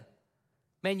and Leah.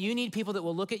 Man, you need people that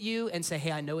will look at you and say,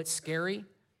 hey, I know it's scary.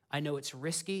 I know it's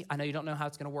risky. I know you don't know how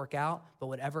it's gonna work out, but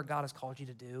whatever God has called you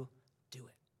to do, do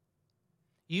it.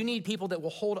 You need people that will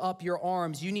hold up your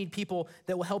arms. You need people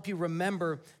that will help you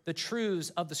remember the truths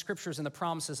of the scriptures and the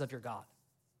promises of your God.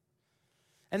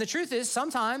 And the truth is,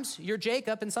 sometimes you're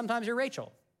Jacob and sometimes you're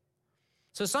Rachel.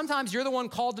 So sometimes you're the one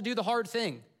called to do the hard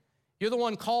thing. You're the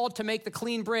one called to make the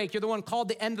clean break. You're the one called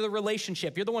to end the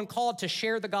relationship. You're the one called to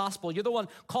share the gospel. You're the one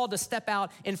called to step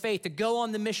out in faith, to go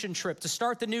on the mission trip, to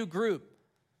start the new group.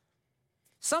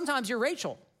 Sometimes you're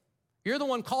Rachel. You're the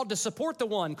one called to support the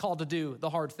one called to do the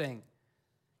hard thing.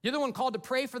 You're the one called to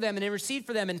pray for them and intercede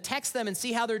for them and text them and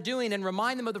see how they're doing and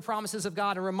remind them of the promises of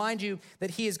God and remind you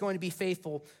that he is going to be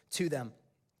faithful to them.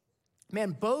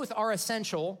 Man, both are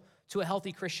essential to a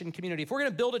healthy Christian community. If we're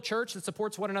gonna build a church that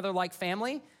supports one another like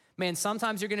family, man,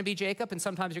 sometimes you're gonna be Jacob and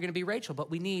sometimes you're gonna be Rachel, but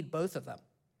we need both of them.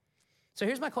 So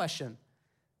here's my question.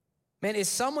 Man, is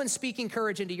someone speaking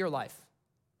courage into your life?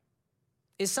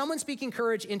 Is someone speaking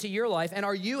courage into your life, and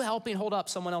are you helping hold up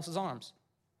someone else's arms?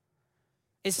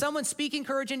 Is someone speaking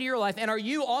courage into your life, and are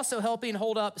you also helping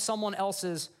hold up someone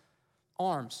else's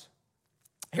arms?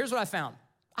 Here's what I found.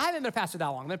 I haven't been a pastor that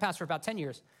long. I've been a pastor for about 10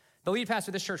 years. The lead pastor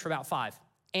of this church for about 5.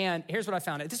 And here's what I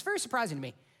found. This is very surprising to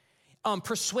me.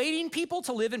 Persuading people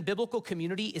to live in biblical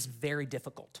community is very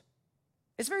difficult.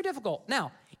 It's very difficult.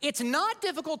 Now, it's not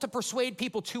difficult to persuade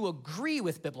people to agree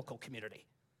with biblical community.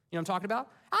 You know what I'm talking about?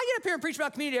 I get up here and preach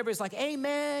about community. Everybody's like,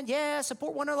 amen, yeah,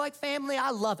 support one another like family. I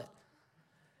love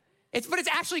it. But it's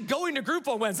actually going to group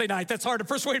on Wednesday night that's hard to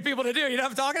persuade people to do. You know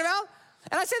what I'm talking about?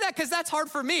 And I say that because that's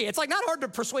hard for me. It's like not hard to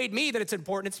persuade me that it's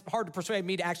important. It's hard to persuade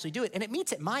me to actually do it. And it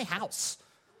meets at my house,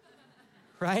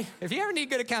 right? If you ever need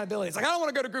good accountability, it's like, I don't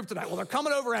want to go to group tonight. Well, they're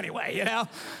coming over anyway, you know?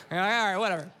 All right,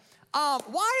 whatever.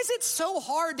 Why is it so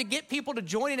hard to get people to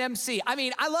join an MC? I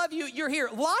mean, I love you, you're here.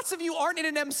 Lots of you aren't in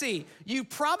an MC. You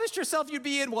promised yourself you'd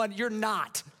be in one, you're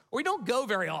not. Or you don't go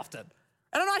very often.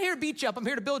 And I'm not here to beat you up, I'm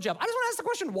here to build you up. I just want to ask the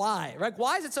question, why, right?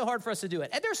 Why is it so hard for us to do it?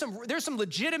 And there's some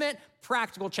legitimate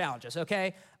practical challenges,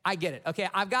 okay? I get it, okay?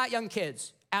 I've got young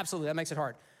kids, absolutely, that makes it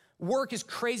hard. Work is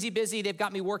crazy busy, they've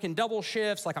got me working double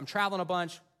shifts, like I'm traveling a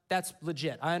bunch. That's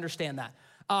legit, I understand that.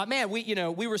 Man,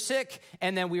 we were sick,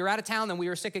 and then we were out of town, then we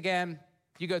were sick again.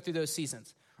 You go through those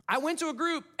seasons. I went to a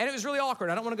group, and it was really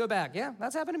awkward. I don't want to go back. Yeah,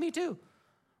 that's happened to me too,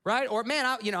 right? Or man,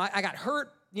 I got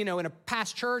hurt, in a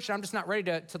past church, and I'm just not ready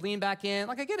to lean back in.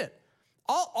 Like, I get it.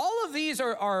 All of these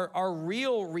are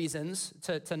real reasons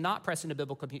to not press into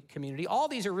biblical community. All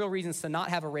these are real reasons to not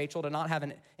have a Rachel, to not have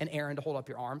an Aaron to hold up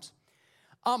your arms.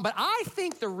 But I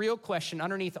think the real thing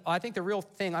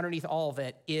underneath all of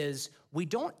it is we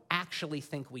don't actually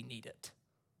think we need it.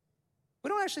 We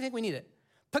don't actually think we need it.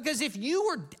 Because if you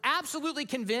were absolutely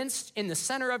convinced in the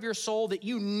center of your soul that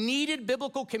you needed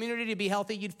biblical community to be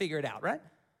healthy, you'd figure it out, right?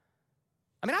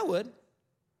 I mean, I would.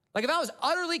 Like if I was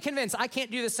utterly convinced I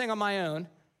can't do this thing on my own,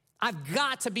 I've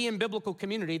got to be in biblical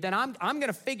community, then I'm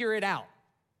gonna figure it out.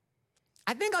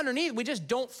 I think underneath, we just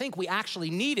don't think we actually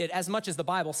need it as much as the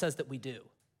Bible says that we do.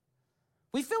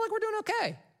 We feel like we're doing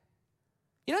okay.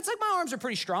 You know, it's like my arms are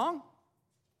pretty strong.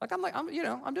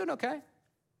 I'm doing okay.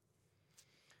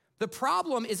 The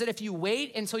problem is that if you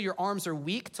wait until your arms are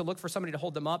weak to look for somebody to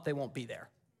hold them up, they won't be there.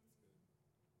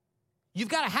 You've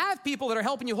got to have people that are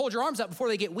helping you hold your arms up before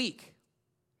they get weak.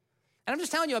 And I'm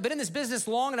just telling you, I've been in this business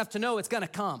long enough to know it's gonna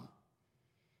come.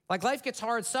 Like life gets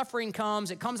hard, suffering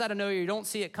comes, it comes out of nowhere, you don't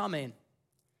see it coming.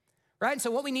 Right? And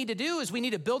so what we need to do is we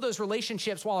need to build those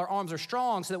relationships while our arms are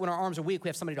strong so that when our arms are weak, we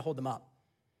have somebody to hold them up.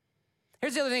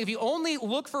 Here's the other thing, if you only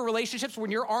look for relationships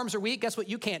when your arms are weak, guess what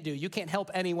you can't do? You can't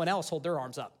help anyone else hold their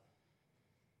arms up.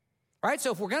 Right?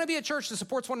 So if we're gonna be a church that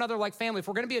supports one another like family, if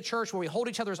we're gonna be a church where we hold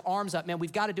each other's arms up, man,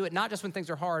 we've gotta do it not just when things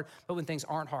are hard, but when things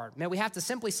aren't hard. Man, we have to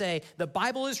simply say, the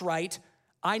Bible is right,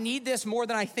 I need this more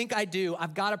than I think I do,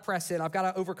 I've gotta press in, I've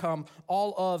gotta overcome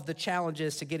all of the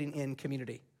challenges to getting in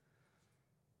community.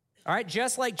 All right,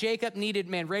 just like Jacob needed,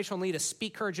 man, Rachel and Leah to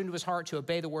speak courage into his heart to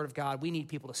obey the word of God, we need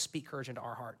people to speak courage into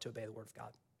our heart to obey the word of God.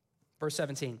 Verse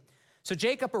 17. So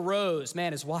Jacob arose,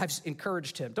 man, his wives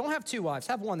encouraged him. Don't have two wives,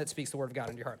 have one that speaks the word of God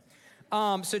into your heart.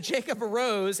 So Jacob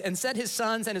arose and set his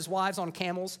sons and his wives on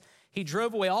camels. He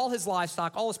drove away all his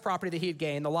livestock, all his property that he had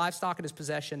gained, the livestock in his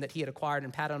possession that he had acquired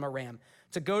and Paddan Aram,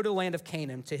 to go to the land of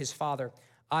Canaan to his father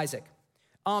Isaac.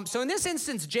 So in this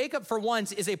instance, Jacob for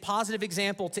once is a positive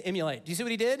example to emulate. Do you see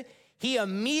what he did? He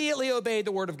immediately obeyed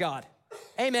the word of God.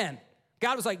 Amen.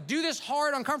 God was like, do this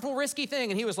hard, uncomfortable, risky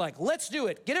thing. And he was like, let's do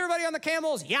it. Get everybody on the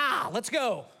camels. Yeah, let's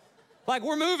go. Like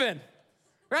we're moving.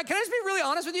 Right? Can I just be really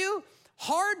honest with you?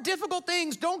 Hard, difficult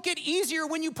things don't get easier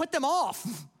when you put them off.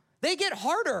 They get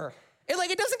harder.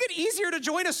 It doesn't get easier to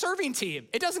join a serving team.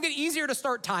 It doesn't get easier to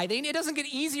start tithing. It doesn't get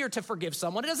easier to forgive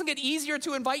someone. It doesn't get easier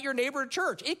to invite your neighbor to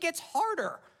church. It gets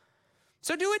harder.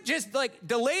 So do it just like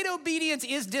delayed obedience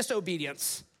is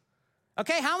disobedience.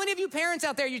 Okay, how many of you parents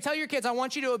out there, you tell your kids, I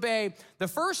want you to obey the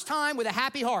first time with a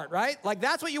happy heart, right? Like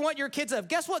that's what you want your kids to have.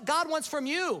 Guess what God wants from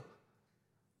you?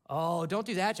 Oh, don't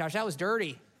do that, Josh, that was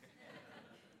dirty.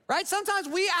 Right? Sometimes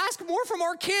we ask more from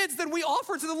our kids than we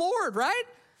offer to the Lord, right?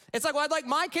 It's like, well, I'd like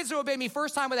my kids to obey me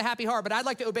first time with a happy heart, but I'd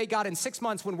like to obey God in 6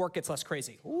 months when work gets less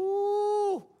crazy.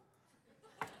 Ooh.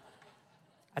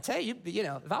 I tell you,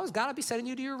 if I was God, I'd be sending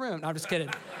you to your room. No, I'm just kidding.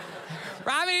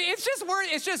 Right? I mean,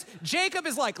 it's just Jacob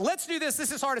is like, let's do this.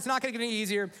 This is hard. It's not gonna get any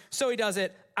easier. So he does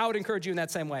it. I would encourage you in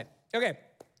that same way. Okay.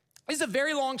 This is a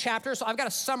very long chapter, so I've got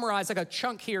to summarize like a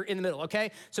chunk here in the middle,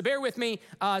 okay? So bear with me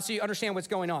so you understand what's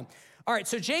going on. All right,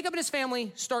 so Jacob and his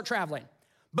family start traveling.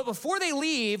 But before they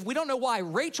leave, we don't know why,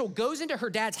 Rachel goes into her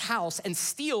dad's house and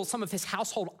steals some of his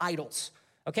household idols.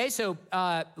 Okay, so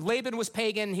Laban was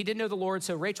pagan, he didn't know the Lord,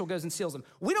 so Rachel goes and steals them.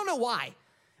 We don't know why.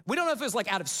 We don't know if it was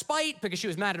like out of spite because she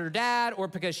was mad at her dad or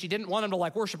because she didn't want him to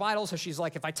like worship idols, so she's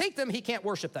like, if I take them, he can't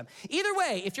worship them. Either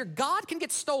way, if your God can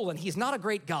get stolen, he's not a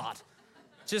great God.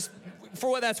 Just for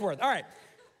what that's worth. All right.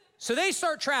 So they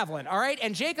start traveling, all right?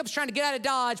 And Jacob's trying to get out of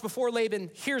Dodge before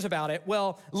Laban hears about it.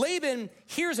 Well, Laban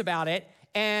hears about it,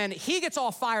 and he gets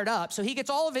all fired up. So he gets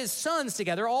all of his sons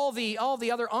together, all the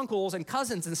other uncles and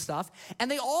cousins and stuff, and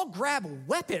they all grab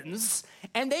weapons,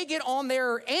 and they get on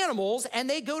their animals, and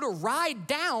they go to ride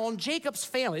down Jacob's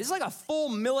family. This is like a full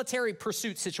military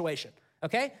pursuit situation,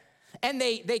 okay? And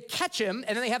they catch him,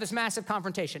 and then they have this massive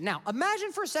confrontation. Now,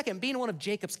 imagine for a second being one of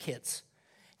Jacob's kids.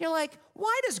 You're like,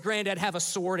 why does granddad have a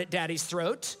sword at daddy's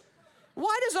throat?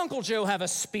 Why does Uncle Joe have a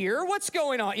spear? What's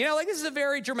going on? This is a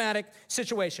very dramatic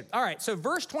situation. All right, so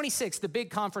verse 26, the big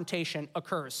confrontation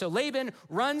occurs. So Laban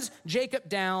runs Jacob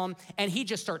down, and he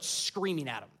just starts screaming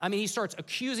at him. I mean, he starts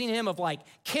accusing him of like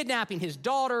kidnapping his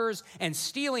daughters and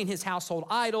stealing his household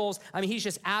idols. I mean, he's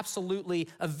just absolutely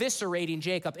eviscerating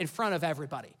Jacob in front of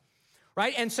everybody,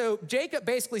 right? And so Jacob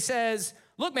basically says,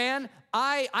 look, man,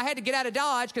 I had to get out of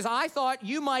Dodge because I thought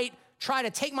you might try to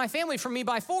take my family from me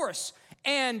by force.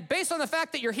 And based on the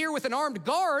fact that you're here with an armed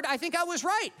guard, I think I was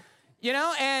right.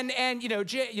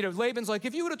 Laban's like,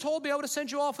 if you would have told me, I would have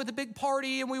sent you off with a big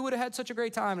party and we would have had such a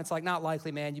great time. And it's like, not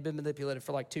likely, man. You've been manipulated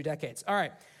for like 2 decades. All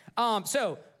right.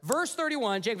 So verse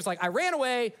 31, Jacob's like, I ran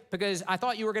away because I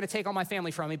thought you were gonna take all my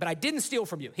family from me, but I didn't steal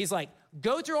from you. He's like,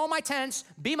 go through all my tents,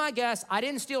 be my guest. I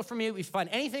didn't steal from you. If you find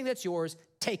anything that's yours,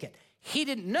 take it. He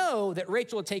didn't know that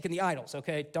Rachel had taken the idols,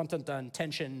 okay? Dun, dun, dun,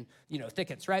 tension,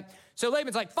 thickets, right? So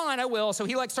Laban's like, fine, I will. So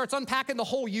he starts unpacking the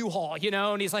whole U-Haul,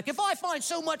 and he's like, if I find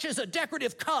so much as a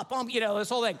decorative cup, this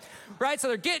whole thing, right? So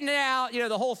they're getting it out,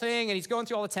 the whole thing, and he's going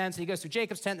through all the tents, and he goes through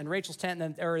Jacob's tent, and then Rachel's tent,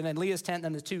 and then Leah's tent,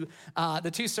 and then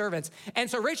the two servants. And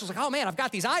so Rachel's like, oh man, I've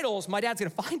got these idols. My dad's gonna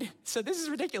find it. So this is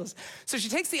ridiculous. So she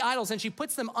takes the idols and she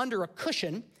puts them under a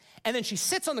cushion, and then she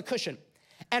sits on the cushion.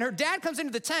 And her dad comes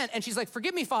into the tent and she's like,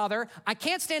 forgive me, Father, I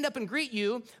can't stand up and greet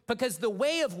you because the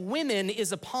way of women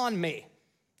is upon me,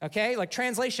 okay? Like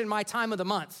translation, my time of the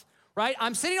month, right?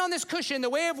 I'm sitting on this cushion, the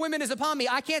way of women is upon me,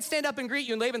 I can't stand up and greet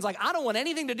you. And Laban's like, I don't want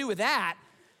anything to do with that.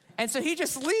 And so he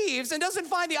just leaves and doesn't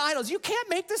find the idols. You can't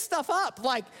make this stuff up.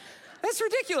 Like, that's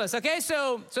ridiculous, okay?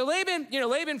 So Laban,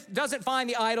 Laban doesn't find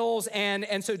the idols,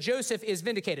 and so Jacob is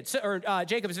vindicated.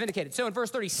 So in verse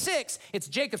 36, it's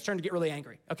Jacob's turn to get really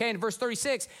angry, okay? In verse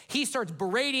 36, he starts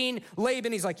berating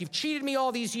Laban. He's like, you've cheated me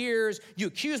all these years. You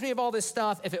accused me of all this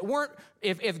stuff.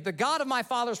 If the God of my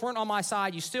fathers weren't on my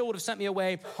side, you still would have sent me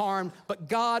away harmed, but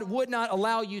God would not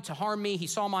allow you to harm me. He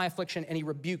saw my affliction, and he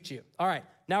rebuked you. All right.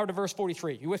 Now we're to verse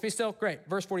 43. You with me still? Great.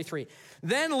 Verse 43.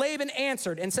 Then Laban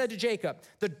answered and said to Jacob,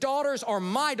 the daughters are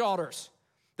my daughters.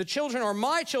 The children are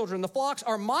my children. The flocks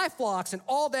are my flocks, and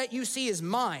all that you see is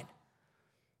mine.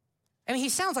 I mean, he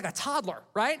sounds like a toddler,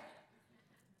 right?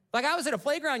 Like I was at a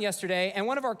playground yesterday, and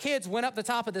one of our kids went up the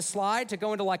top of this slide to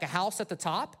go into like a house at the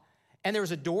top, and there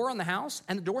was a door on the house,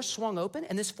 and the door swung open,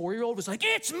 and this 4-year-old was like,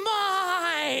 it's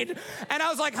mine! And I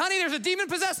was like, honey, there's a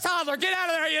demon-possessed toddler, get out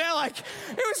of there, like,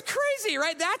 it was crazy,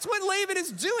 right? That's what Laban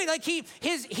is doing. Like,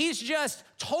 he's just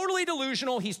totally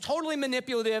delusional, he's totally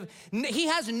manipulative, he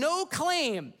has no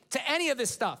claim to any of this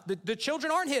stuff. The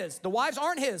children aren't his, the wives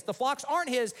aren't his, the flocks aren't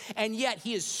his, and yet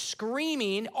he is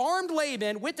screaming, armed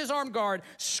Laban with his armed guard,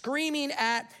 screaming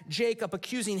at Jacob,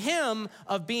 accusing him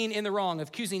of being in the wrong,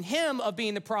 accusing him of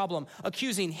being the problem,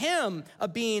 accusing him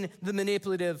of being the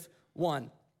manipulative one.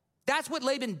 That's what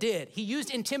Laban did. He used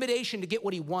intimidation to get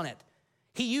what he wanted.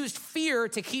 He used fear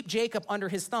to keep Jacob under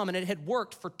his thumb, and it had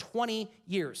worked for 20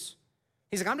 years.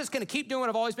 He's like, I'm just gonna keep doing what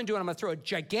I've always been doing. I'm gonna throw a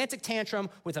gigantic tantrum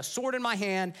with a sword in my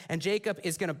hand, and Jacob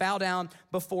is gonna bow down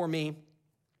before me,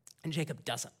 and Jacob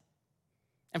doesn't.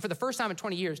 And for the first time in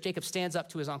 20 years, Jacob stands up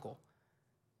to his uncle,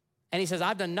 and he says,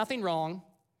 I've done nothing wrong.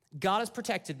 God has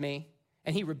protected me,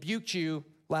 and he rebuked you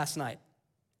last night.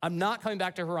 I'm not coming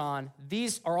back to Haran.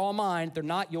 These are all mine. They're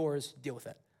not yours. Deal with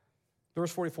it.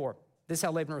 Verse 44, this is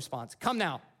how Laban responds. Come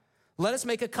now, let us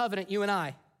make a covenant, you and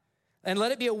I, and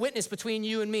let it be a witness between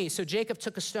you and me. So Jacob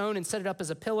took a stone and set it up as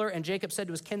a pillar, and Jacob said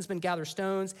to his kinsmen, gather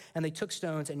stones, and they took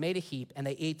stones and made a heap, and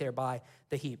they ate there by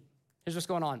the heap. Here's what's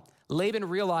going on. Laban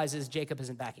realizes Jacob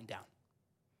isn't backing down.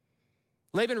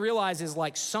 Laban realizes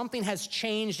like something has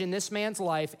changed in this man's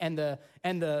life, and the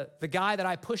guy that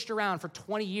I pushed around for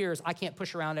 20 years, I can't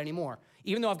push around anymore.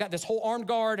 Even though I've got this whole armed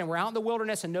guard and we're out in the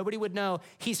wilderness and nobody would know,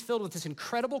 he's filled with this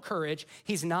incredible courage.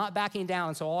 He's not backing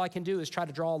down, so all I can do is try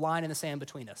to draw a line in the sand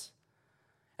between us.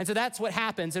 And so that's what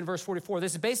happens in verse 44.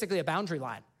 This is basically a boundary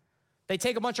line. They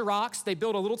take a bunch of rocks, they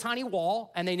build a little tiny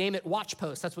wall, and they name it watch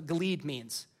post. That's what Gilead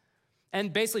means.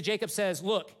 And basically Jacob says,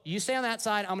 look, you stay on that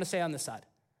side, I'm gonna stay on this side.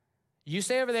 You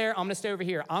stay over there, I'm gonna stay over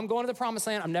here. I'm going to the promised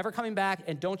land, I'm never coming back,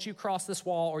 and don't you cross this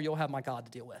wall or you'll have my God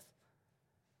to deal with.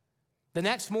 The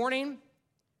next morning,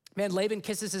 man, Laban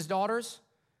kisses his daughters,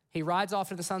 he rides off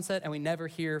to the sunset, and we never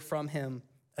hear from him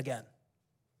again.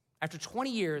 After 20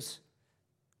 years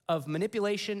of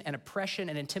manipulation and oppression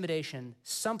and intimidation,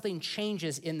 something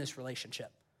changes in this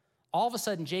relationship. All of a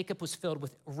sudden, Jacob was filled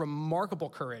with remarkable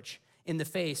courage in the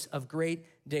face of great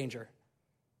danger.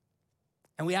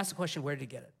 And we ask the question, where did he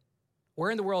get it?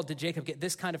 Where in the world did Jacob get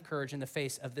this kind of courage in the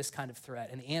face of this kind of threat?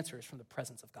 And the answer is from the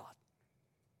presence of God.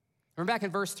 Remember back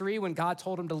in verse 3 when God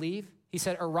told him to leave? He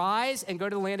said, arise and go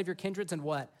to the land of your kindreds and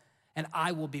what? And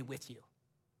I will be with you.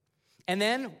 And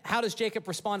then how does Jacob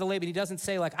respond to Laban? He doesn't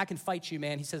say like, I can fight you,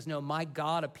 man. He says, no, my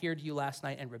God appeared to you last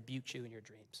night and rebuked you in your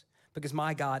dreams because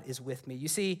my God is with me. You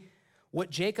see, what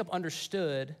Jacob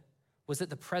understood was that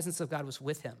the presence of God was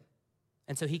with him.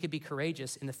 And so he could be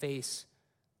courageous in the face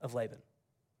of Laban.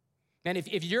 Man,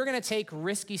 if you're gonna take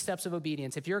risky steps of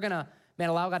obedience, if you're gonna,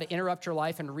 allow God to interrupt your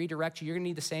life and redirect you, you're gonna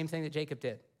need the same thing that Jacob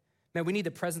did. Man, we need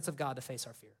the presence of God to face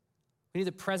our fear. We need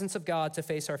the presence of God to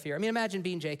face our fear. I mean, imagine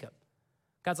being Jacob.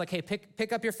 God's like, hey,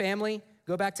 pick up your family,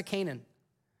 go back to Canaan.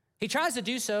 He tries to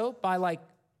do so by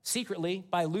secretly,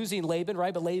 by losing Laban,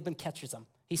 right? But Laban catches him.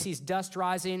 He sees dust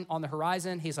rising on the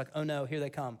horizon. He's like, oh no, here they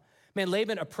come. Man,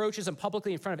 Laban approaches him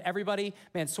publicly in front of everybody,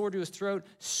 man, sword to his throat,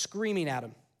 screaming at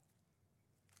him.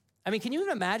 I mean, can you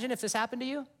even imagine if this happened to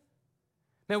you?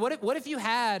 Man, what if you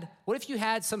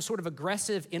had some sort of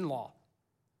aggressive in-law,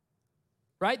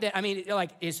 right? That, I mean,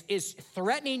 like is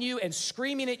threatening you and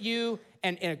screaming at you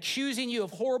and accusing you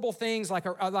of horrible things like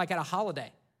at a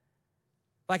holiday.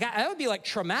 Like that would be like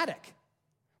traumatic,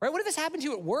 right? What if this happened to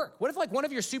you at work? What if like one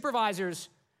of your supervisors,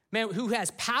 man, who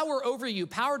has power over you,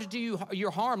 power to do you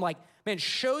your harm, like, man,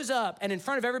 shows up and in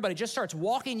front of everybody just starts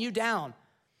walking you down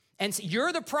and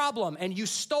you're the problem and you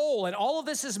stole and all of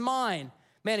this is mine,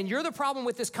 man, and you're the problem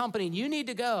with this company and you need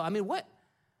to go. I mean, what?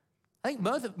 I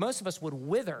think most of us would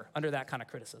wither under that kind of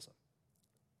criticism.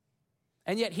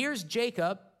 And yet here's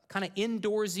Jacob, kind of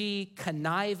indoorsy,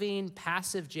 conniving,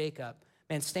 passive Jacob,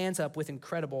 man, stands up with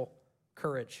incredible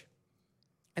courage.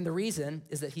 And the reason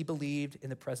is that he believed in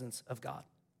the presence of God.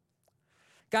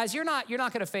 Guys, you're not going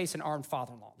to face an armed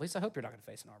father-in-law. At least I hope you're not going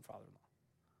to face an armed father-in-law.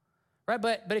 Right?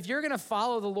 But if you're going to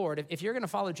follow the Lord, if you're going to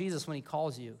follow Jesus when he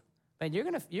calls you, man, you're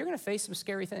going to face some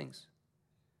scary things.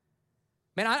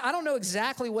 Man, I don't know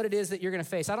exactly what it is that you're going to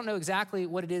face. I don't know exactly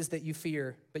what it is that you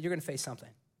fear, but you're going to face something.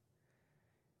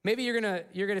 Maybe you're going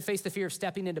to face the fear of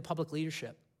stepping into public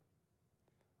leadership.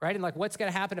 Right? And like, what's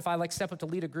going to happen if I like step up to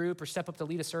lead a group or step up to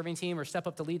lead a serving team or step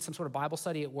up to lead some sort of Bible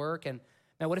study at work? And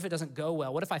man, what if it doesn't go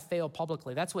well? What if I fail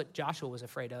publicly? That's what Joshua was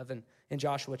afraid of in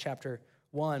Joshua chapter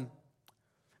 1.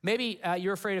 Maybe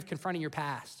you're afraid of confronting your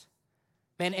past,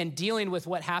 man, and dealing with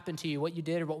what happened to you, what you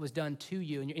did or what was done to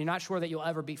you. And you're not sure that you'll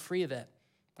ever be free of it.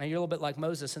 And you're a little bit like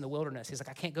Moses in the wilderness. He's like,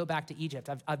 I can't go back to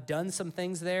Egypt. I've done some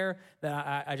things there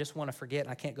that I just want to forget and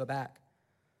I can't go back.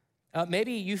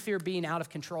 Maybe you fear being out of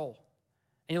control.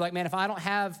 And you're like, man, if I don't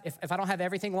have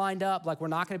everything lined up, like we're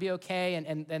not going to be okay,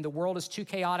 and the world is too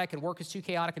chaotic, and work is too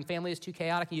chaotic, and family is too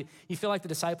chaotic. And you feel like the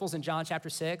disciples in John chapter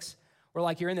 6, where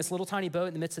like you're in this little tiny boat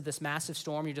in the midst of this massive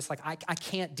storm. You're just like, I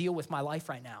can't deal with my life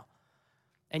right now.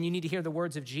 And you need to hear the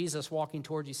words of Jesus walking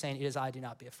towards you saying, it is I, do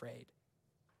not be afraid.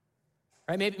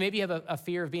 Right? Maybe you have a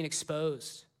fear of being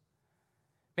exposed.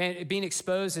 Man, being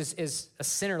exposed is a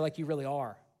sinner like you really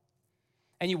are.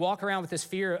 And you walk around with this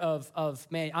fear of,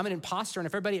 man, I'm an imposter, and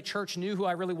if everybody at church knew who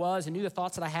I really was and knew the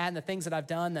thoughts that I had and the things that I've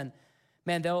done, then,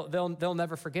 man, they'll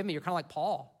never forgive me. You're kind of like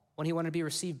Paul when he wanted to be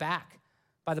received back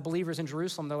by the believers in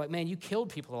Jerusalem. They're like, man, you killed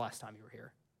people the last time you were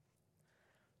here.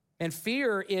 And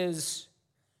fear is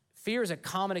a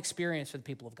common experience for the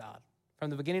people of God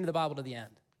from the beginning of the Bible to the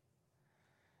end.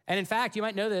 And in fact, you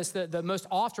might know this, the most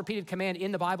oft repeated command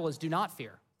in the Bible is do not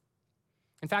fear.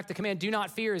 In fact, the command do not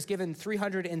fear is given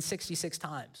 366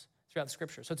 times throughout the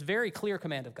scripture. So it's a very clear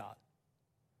command of God.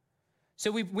 So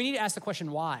we need to ask the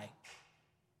question, why?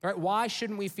 Right? Why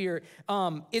shouldn't we fear?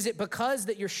 Is it because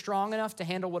that you're strong enough to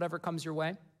handle whatever comes your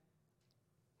way?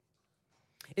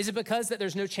 Is it because that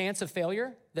there's no chance of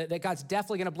failure? That God's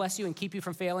definitely going to bless you and keep you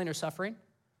from failing or suffering?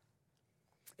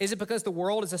 Is it because the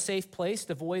world is a safe place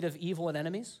devoid of evil and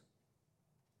enemies?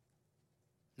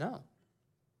 No.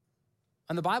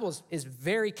 And the Bible is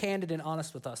very candid and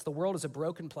honest with us. The world is a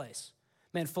broken place,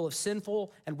 man, full of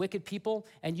sinful and wicked people,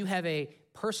 and you have a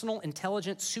personal,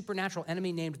 intelligent, supernatural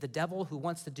enemy named the devil who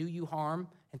wants to do you harm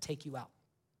and take you out.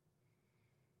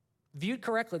 Viewed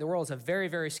correctly, the world is a very,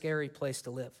 very scary place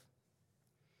to live.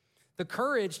 The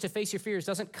courage to face your fears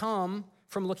doesn't come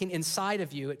from looking inside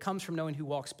of you. It comes from knowing who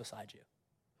walks beside you.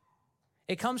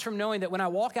 It comes from knowing that when I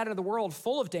walk out into the world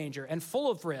full of danger and full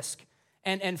of risk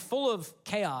and full of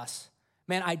chaos,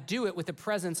 man, I do it with the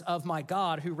presence of my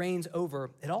God who reigns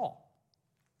over it all.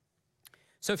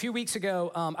 So a few weeks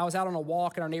ago, I was out on a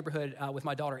walk in our neighborhood with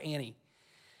my daughter, Annie.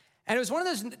 And it was one of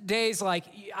those days, like,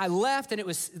 I left and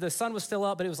the sun was still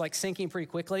up, but it was like sinking pretty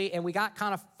quickly. And we got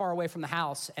kind of far away from the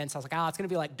house. And so I was like, it's going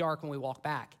to be like dark when we walk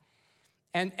back.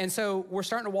 And so we're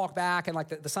starting to walk back, and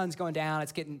like the sun's going down.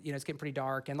 It's getting pretty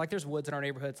dark. And like there's woods in our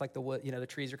neighborhood. It's like the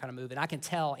trees are kind of moving. I can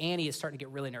tell Annie is starting to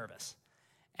get really nervous.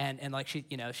 And like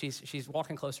she's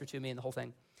walking closer to me and the whole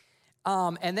thing.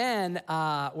 And then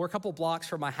we're a couple blocks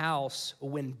from my house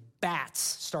when bats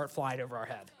start flying over our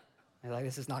head. And like,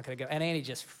 this is not going to go. And Annie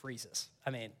just freezes.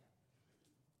 I mean,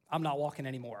 I'm not walking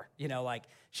anymore.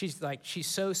 She's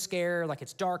so scared. Like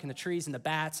it's dark and the trees and the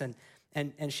bats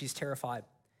and she's terrified.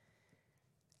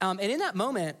 And in that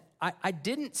moment, I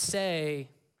didn't say,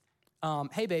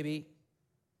 hey, baby,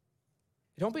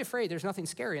 don't be afraid. There's nothing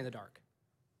scary in the dark.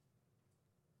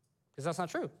 Because that's not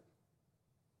true.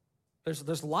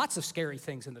 There's lots of scary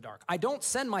things in the dark. I don't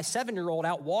send my 7-year-old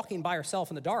out walking by herself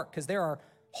in the dark because there are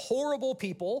horrible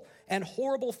people and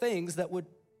horrible things that would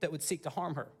seek to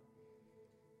harm her.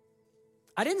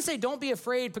 I didn't say don't be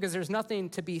afraid because there's nothing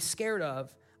to be scared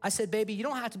of. I said, baby, you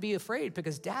don't have to be afraid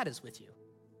because dad is with you.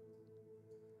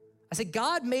 I said,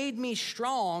 God made me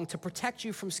strong to protect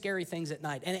you from scary things at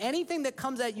night. And anything that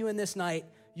comes at you in this night,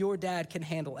 your dad can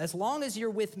handle. As long as you're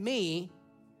with me,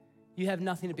 you have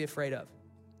nothing to be afraid of.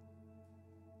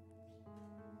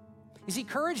 You see,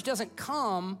 courage doesn't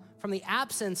come from the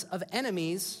absence of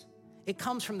enemies. It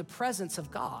comes from the presence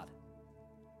of God.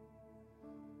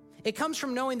 It comes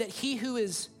from knowing that he who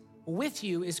is with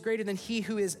you is greater than he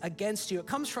who is against you. It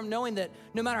comes from knowing that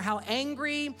no matter how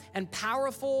angry and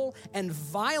powerful and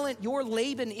violent your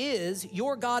Laban is,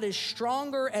 your God is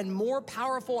stronger and more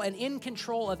powerful and in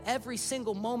control of every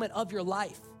single moment of your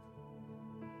life.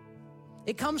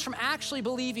 It comes from actually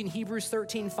believing Hebrews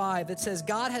 13:5 that says,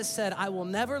 God has said, I will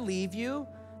never leave you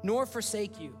nor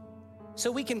forsake you.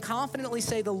 So we can confidently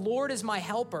say, the Lord is my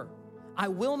helper. I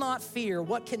will not fear.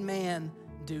 What can man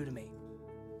do to me?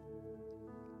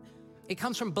 It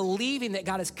comes from believing that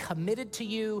God is committed to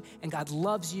you and God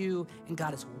loves you and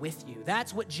God is with you.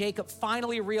 That's what Jacob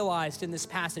finally realized in this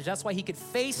passage. That's why he could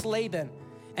face Laban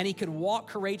and he could walk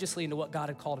courageously into what God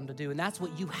had called him to do. And that's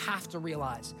what you have to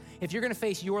realize. If you're gonna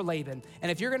face your Laban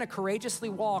and if you're gonna courageously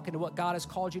walk into what God has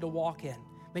called you to walk in,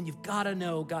 man, you've gotta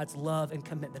know God's love and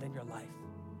commitment in your life.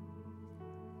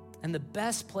 And the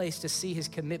best place to see his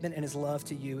commitment and his love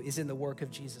to you is in the work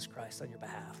of Jesus Christ on your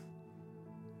behalf.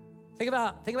 Think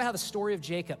about how the story of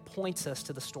Jacob points us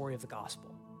to the story of the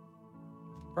gospel,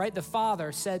 right? The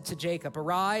father said to Jacob,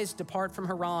 arise, depart from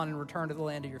Haran and return to the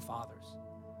land of your fathers.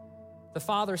 The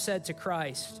father said to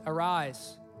Christ,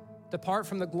 arise, depart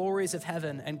from the glories of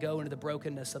heaven and go into the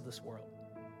brokenness of this world.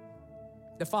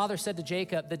 The father said to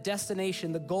Jacob, the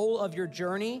destination, the goal of your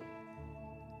journey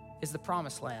is the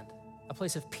promised land, a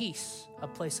place of peace, a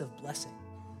place of blessing,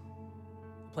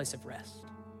 a place of rest.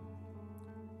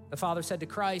 The father said to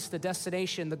Christ, the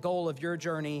destination, the goal of your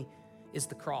journey is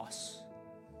the cross,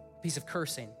 a piece of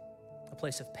cursing, a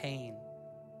place of pain,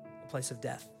 a place of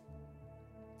death.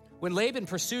 When Laban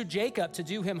pursued Jacob to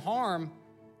do him harm,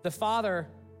 the father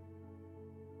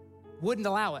wouldn't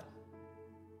allow it.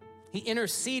 He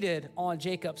interceded on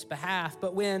Jacob's behalf,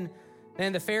 but when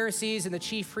then the Pharisees and the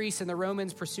chief priests and the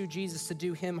Romans pursued Jesus to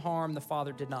do him harm, the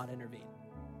father did not intervene.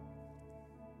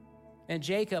 And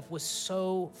Jacob was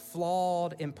so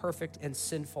flawed, imperfect, and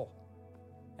sinful.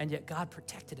 And yet God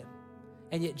protected him.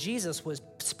 And yet Jesus was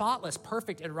spotless,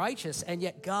 perfect, and righteous, and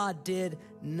yet God did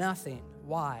nothing.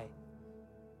 Why?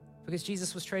 Because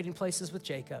Jesus was trading places with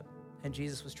Jacob, and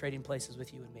Jesus was trading places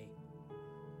with you and me.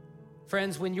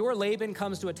 Friends, when your Laban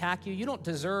comes to attack you, you don't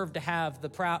deserve to have the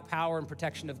power and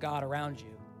protection of God around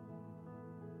you.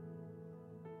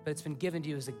 But it's been given to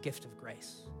you as a gift of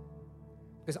grace.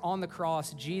 Because on the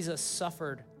cross, Jesus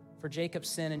suffered for Jacob's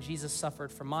sin and Jesus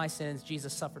suffered for my sins.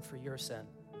 Jesus suffered for your sin.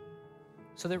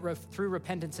 So that through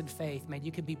repentance and faith, man,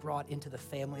 you can be brought into the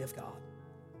family of God.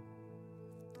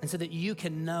 And so that you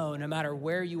can know, no matter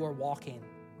where you are walking,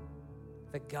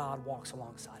 that God walks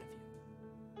alongside of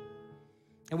you.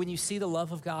 And when you see the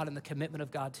love of God and the commitment of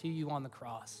God to you on the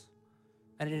cross,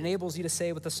 and it enables you to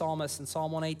say with the psalmist in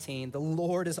Psalm 118, the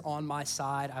Lord is on my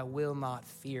side, I will not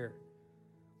fear.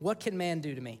 What can man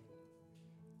do to me?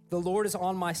 The Lord is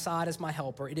on my side as my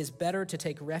helper. It is better to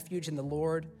take refuge in the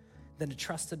Lord than to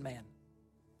trust in man.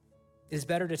 It is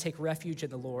better to take refuge in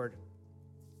the Lord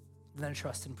than to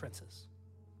trust in princes.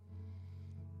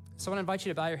 So I want to invite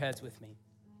you to bow your heads with me.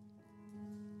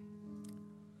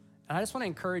 And I just want to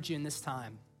encourage you in this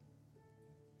time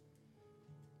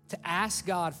to ask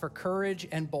God for courage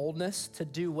and boldness to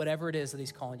do whatever it is that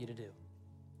he's calling you to do.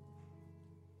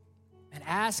 And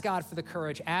ask God for the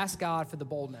courage, ask God for the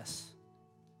boldness,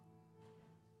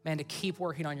 man, to keep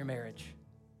working on your marriage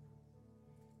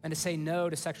and to say no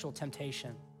to sexual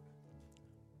temptation.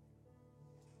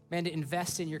 Man, to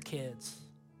invest in your kids,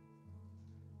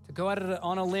 to go out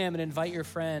on a limb and invite your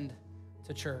friend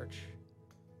to church,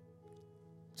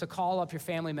 to call up your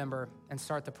family member and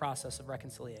start the process of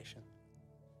reconciliation.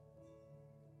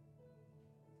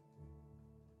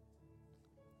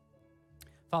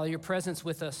 Father, your presence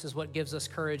with us is what gives us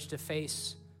courage to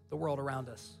face the world around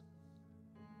us.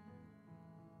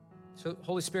 So,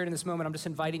 Holy Spirit, in this moment, I'm just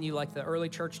inviting you like the early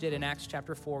church did in Acts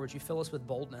chapter 4. Would you fill us with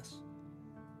boldness?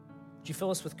 Would you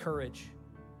fill us with courage?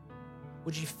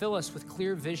 Would you fill us with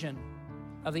clear vision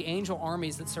of the angel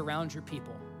armies that surround your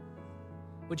people?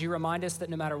 Would you remind us that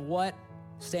no matter what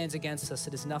stands against us,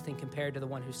 it is nothing compared to the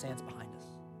one who stands behind us?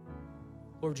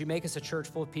 Lord, would you make us a church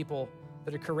full of people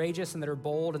that are courageous and that are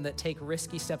bold and that take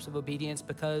risky steps of obedience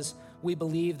because we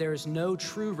believe there is no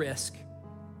true risk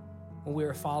when we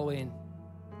are following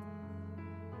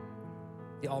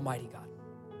the Almighty God.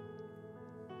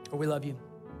 Lord, we love you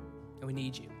and we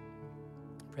need you.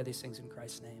 Pray these things in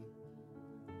Christ's name.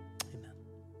 Amen.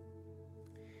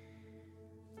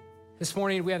 This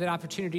morning, we have an opportunity